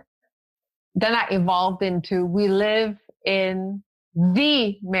mirror. Then I evolved into we live in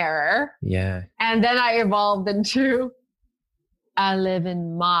the mirror. Yeah. And then I evolved into I live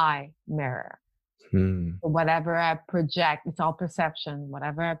in my mirror. So whatever I project, it's all perception.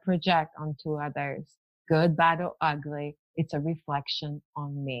 Whatever I project onto others, good, bad, or ugly, it's a reflection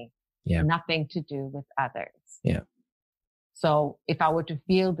on me. Yeah. Nothing to do with others. Yeah. So if I were to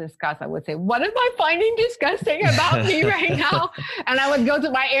feel disgust, I would say, what am I finding disgusting about me right now? And I would go to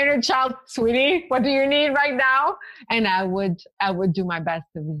my inner child, sweetie, what do you need right now? And I would do my best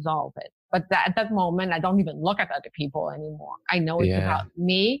to resolve it. But at that moment, I don't even look at other people anymore. I know it's about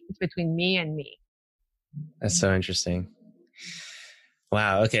me. It's between me and me. That's so interesting.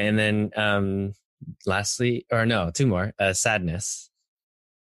 Wow. Okay. And then, lastly, or no, two more, sadness.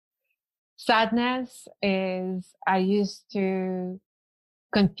 Sadness is, I used to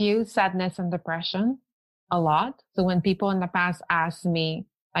confuse sadness and depression a lot. So when people in the past ask me,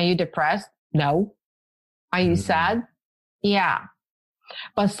 are you depressed? No. Are you sad? Yeah.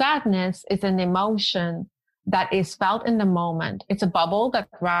 But sadness is an emotion that is felt in the moment. It's a bubble that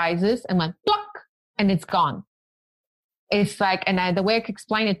rises and went pluck and it's gone. It's like, and the way I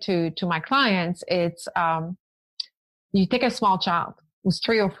explain it to my clients, it's, you take a small child who's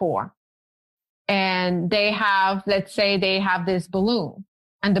 3 or 4 and they have, let's say they have this balloon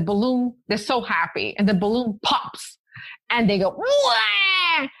and the balloon, they're so happy and the balloon pops and they go,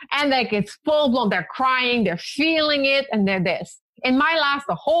 wah! And like it's full blown. They're crying. They're feeling it. And they're this. It might last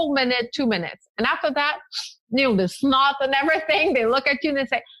a whole minute, 2 minutes. And after that, the snot and everything, they look at you and they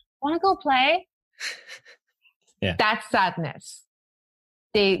say, want to go play? Yeah. That's sadness.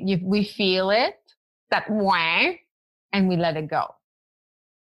 We feel it, that wah, and we let it go.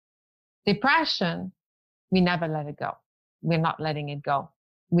 Depression, we never let it go. We're not letting it go.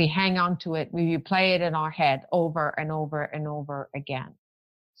 We hang on to it. We replay it in our head over and over and over again.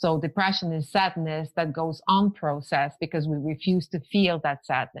 So depression is sadness that goes unprocessed because we refuse to feel that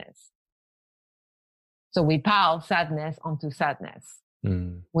sadness. So we pile sadness onto sadness,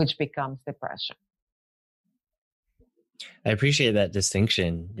 which becomes depression. I appreciate that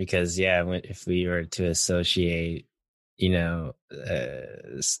distinction because, if we were to associate,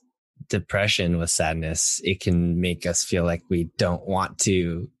 depression with sadness, it can make us feel like we don't want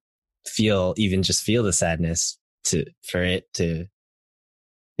to feel the sadness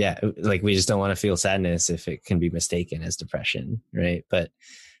like we just don't want to feel sadness if it can be mistaken as depression. Right. But,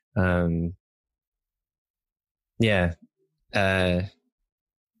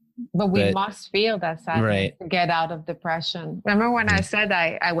 but we must feel that sadness to get out of depression. Remember when I said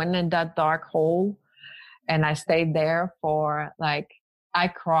I went in that dark hole and I stayed there for I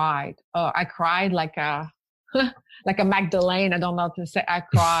cried. Oh, I cried like a Magdalene. I don't know what to say. I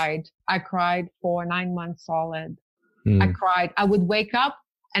cried for 9 months solid. I cried. I would wake up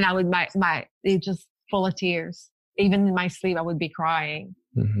and I would, it just full of tears. Even in my sleep, I would be crying.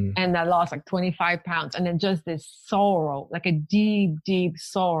 And I lost 25 pounds. And then just this sorrow, like a deep, deep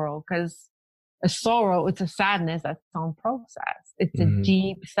sorrow. Cause a sorrow, it's a sadness that's unprocessed. It's a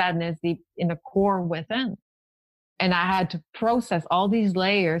deep sadness deep in the core within. And I had to process all these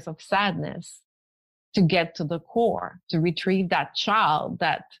layers of sadness to get to the core, to retrieve that child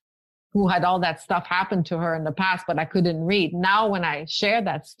who had all that stuff happen to her in the past, but I couldn't read. Now, when I share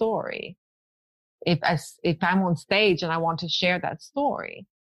that story, if I'm on stage and I want to share that story,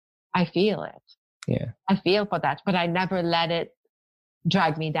 I feel it. Yeah. I feel for that, but I never let it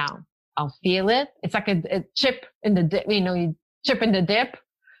drag me down. I'll feel it. It's like a chip in the dip, you chip in the dip.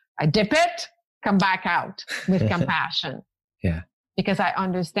 I dip it come back out with compassion. Yeah. Because I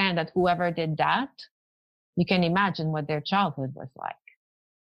understand that whoever did that, you can imagine what their childhood was like.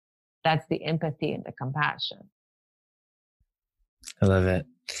 That's the empathy and the compassion. I love it.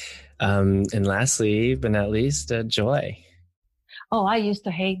 And lastly, but not least, joy. Oh, I used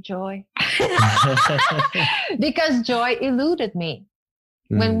to hate joy because joy eluded me.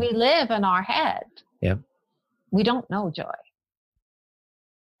 When we live in our head, yep, we don't know joy.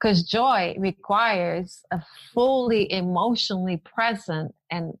 Because joy requires a fully emotionally present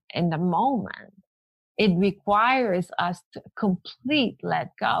and in the moment. It requires us to complete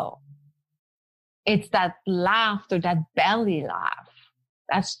let go. It's that laughter, that belly laugh.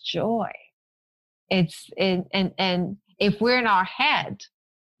 That's joy. And if we're in our head,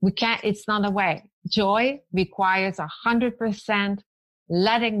 we can't, it's not a way. Joy requires 100%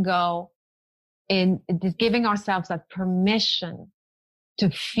 letting go in giving ourselves that permission to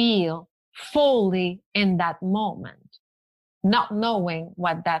feel fully in that moment, not knowing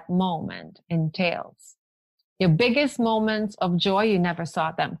what that moment entails. Your biggest moments of joy, you never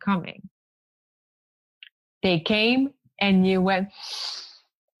saw them coming. They came and you went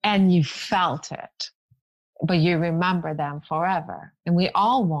and you felt it, but you remember them forever. And we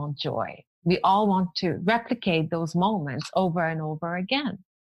all want joy. We all want to replicate those moments over and over again.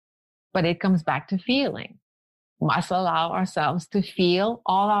 But it comes back to feeling. We must allow ourselves to feel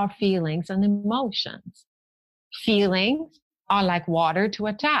all our feelings and emotions. Feelings are like water to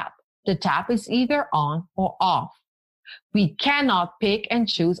a tap. The tap is either on or off. We cannot pick and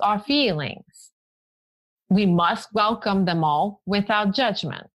choose our feelings. We must welcome them all without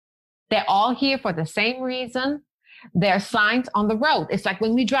judgment. They're all here for the same reason. They're signs on the road. It's like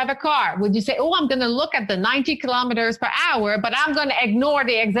when we drive a car, would you say, oh, I'm going to look at the 90 kilometers per hour, but I'm going to ignore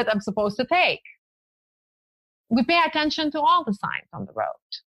the exit I'm supposed to take. We pay attention to all the signs on the road.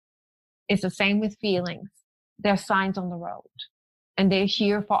 It's the same with feelings. They're signs on the road and they're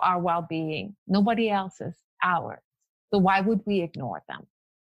here for our well-being. Nobody else's, ours. So why would we ignore them?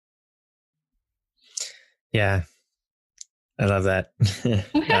 Yeah. I love that.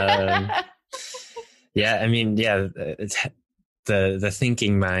 Yeah, I mean, yeah, it's, the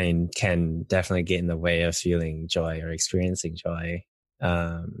thinking mind can definitely get in the way of feeling joy or experiencing joy.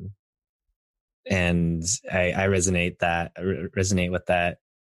 And I resonate with that,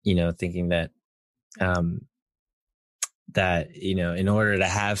 thinking that, that, in order to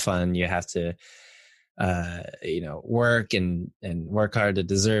have fun, you have to, work and work hard to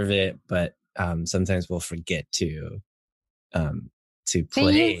deserve it. But, sometimes we'll forget to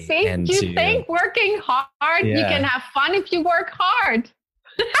play. Do you think working hard, you can have fun if you work hard?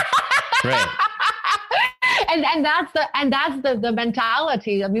 Right. and that's the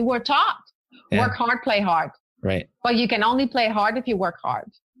mentality that we were taught. Yeah. Work hard, play hard. Right. But you can only play hard if you work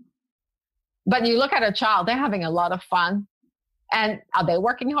hard. But you look at a child, they're having a lot of fun. And are they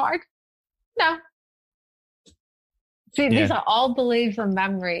working hard? No. See, these are all beliefs and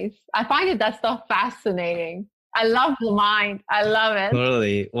memories. I find that stuff fascinating. I love the mind. I love it.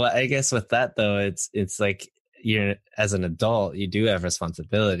 Totally. Well, I guess with that though, it's like you're, as an adult, you do have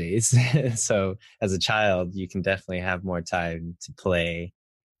responsibilities. So as a child, you can definitely have more time to play,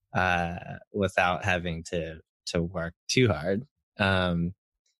 without having to work too hard.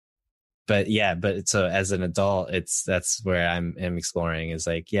 But so as an adult, that's where I'm exploring is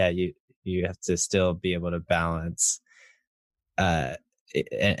like, you have to still be able to balance,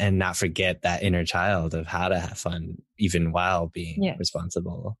 and not forget that inner child of how to have fun even while being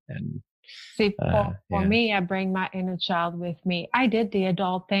responsible. And see, for me, I bring my inner child with me. I did the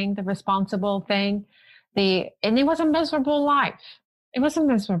adult thing, the responsible thing, and it was a miserable life. It wasn't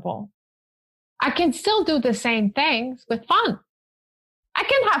miserable. I can still do the same things with fun. I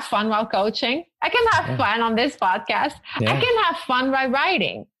can have fun while coaching. I can have fun on this podcast. I can have fun by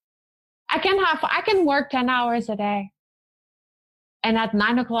writing. I can work 10 hours a day. And at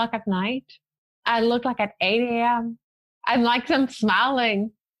 9 o'clock at night, I look like at 8 a.m. I'm like, I'm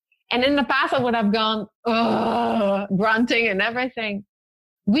smiling. And in the past, I would have gone, grunting and everything.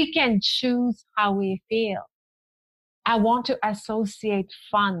 We can choose how we feel. I want to associate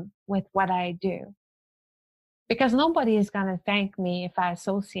fun with what I do. Because nobody is going to thank me if I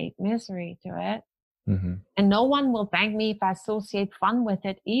associate misery to it. Mm-hmm. And no one will thank me if I associate fun with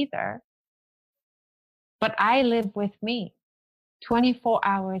it either. But I live with me 24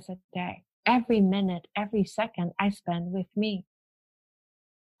 hours a day. Every minute, every second I spend with me.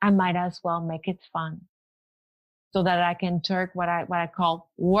 I might as well make it fun so that I can turn what I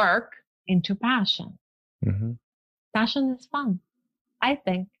call work into passion. Mm-hmm. Passion is fun, I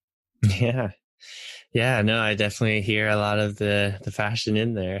think. Yeah. Yeah, no, I definitely hear a lot of the fashion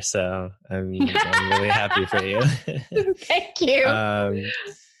in there. So I'm really happy for you. Thank you.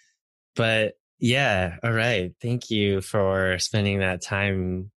 But yeah, all right. Thank you for spending that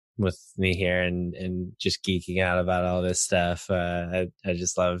time with me here and just geeking out about all this stuff. I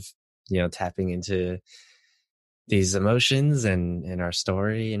just love, tapping into these emotions and our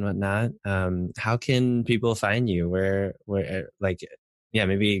story and whatnot. How can people find you? Where, like, yeah,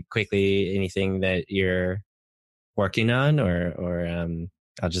 maybe quickly anything that you're working on, or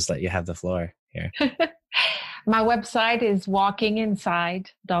I'll just let you have the floor here. My website is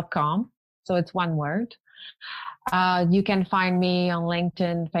walkinginside.com. So it's one word. You can find me on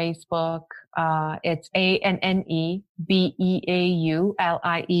LinkedIn, Facebook. It's ANNEBEAULIEU.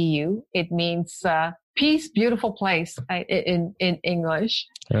 It means peace, beautiful place in English.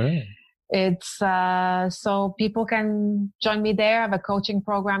 All right. It's so people can join me there. I have a coaching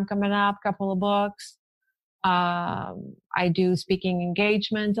program coming up, couple of books. I do speaking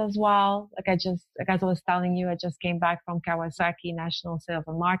engagements as well. Like I was telling you, I just came back from Kawasaki National Sales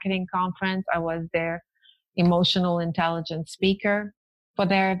and Marketing Conference. I was their emotional intelligence speaker for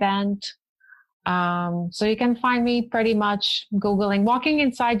their event. So you can find me pretty much Googling Walking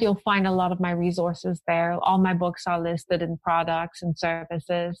Inside. You'll find a lot of my resources there. All my books are listed in products and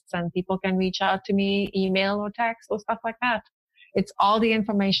services, and people can reach out to me, email or text or stuff like that. It's all the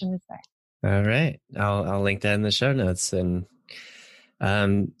information is there. All right. I'll link that in the show notes. And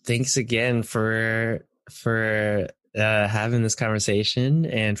thanks again for having this conversation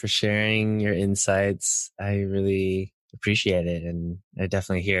and for sharing your insights. I really appreciate it. And I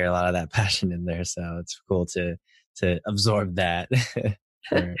definitely hear a lot of that passion in there. So it's cool to absorb that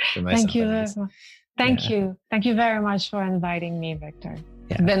for myself. Thank you. Thank you. Thank you very much for inviting me, Victor.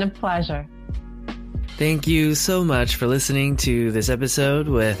 Yeah. It's been a pleasure. Thank you so much for listening to this episode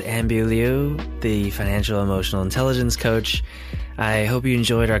with Anne Beaulieu, the financial emotional intelligence coach. I hope you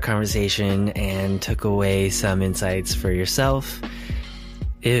enjoyed our conversation and took away some insights for yourself.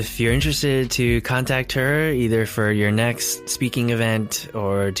 If you're interested to contact her, either for your next speaking event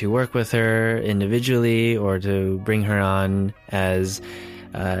or to work with her individually or to bring her on as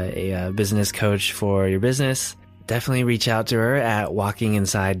a business coach for your business, definitely reach out to her at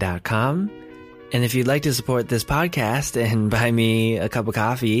walkinginside.com. And if you'd like to support this podcast and buy me a cup of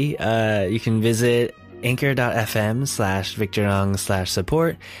coffee, you can visit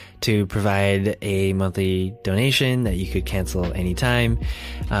anchor.fm/VictorNong/support to provide a monthly donation that you could cancel anytime.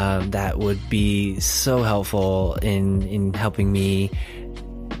 That would be so helpful in helping me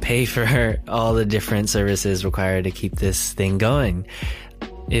pay for all the different services required to keep this thing going.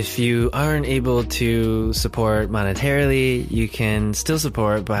 If you aren't able to support monetarily, you can still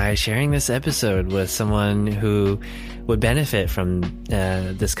support by sharing this episode with someone who would benefit from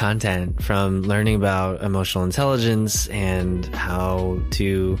this content, from learning about emotional intelligence and how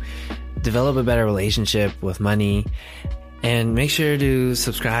to develop a better relationship with money. And make sure to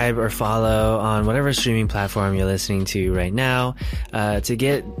subscribe or follow on whatever streaming platform you're listening to right now to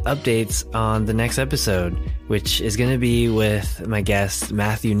get updates on the next episode, which is going to be with my guest,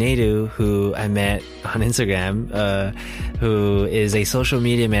 Matthew Naidu, who I met on Instagram, who is a social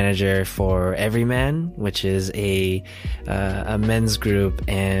media manager for Everyman, which is a men's group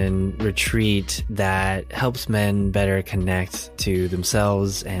and retreat that helps men better connect to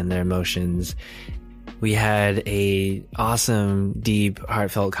themselves and their emotions. We had a awesome, deep,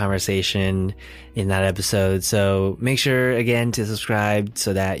 heartfelt conversation in that episode. So make sure again to subscribe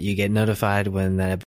so that you get notified when that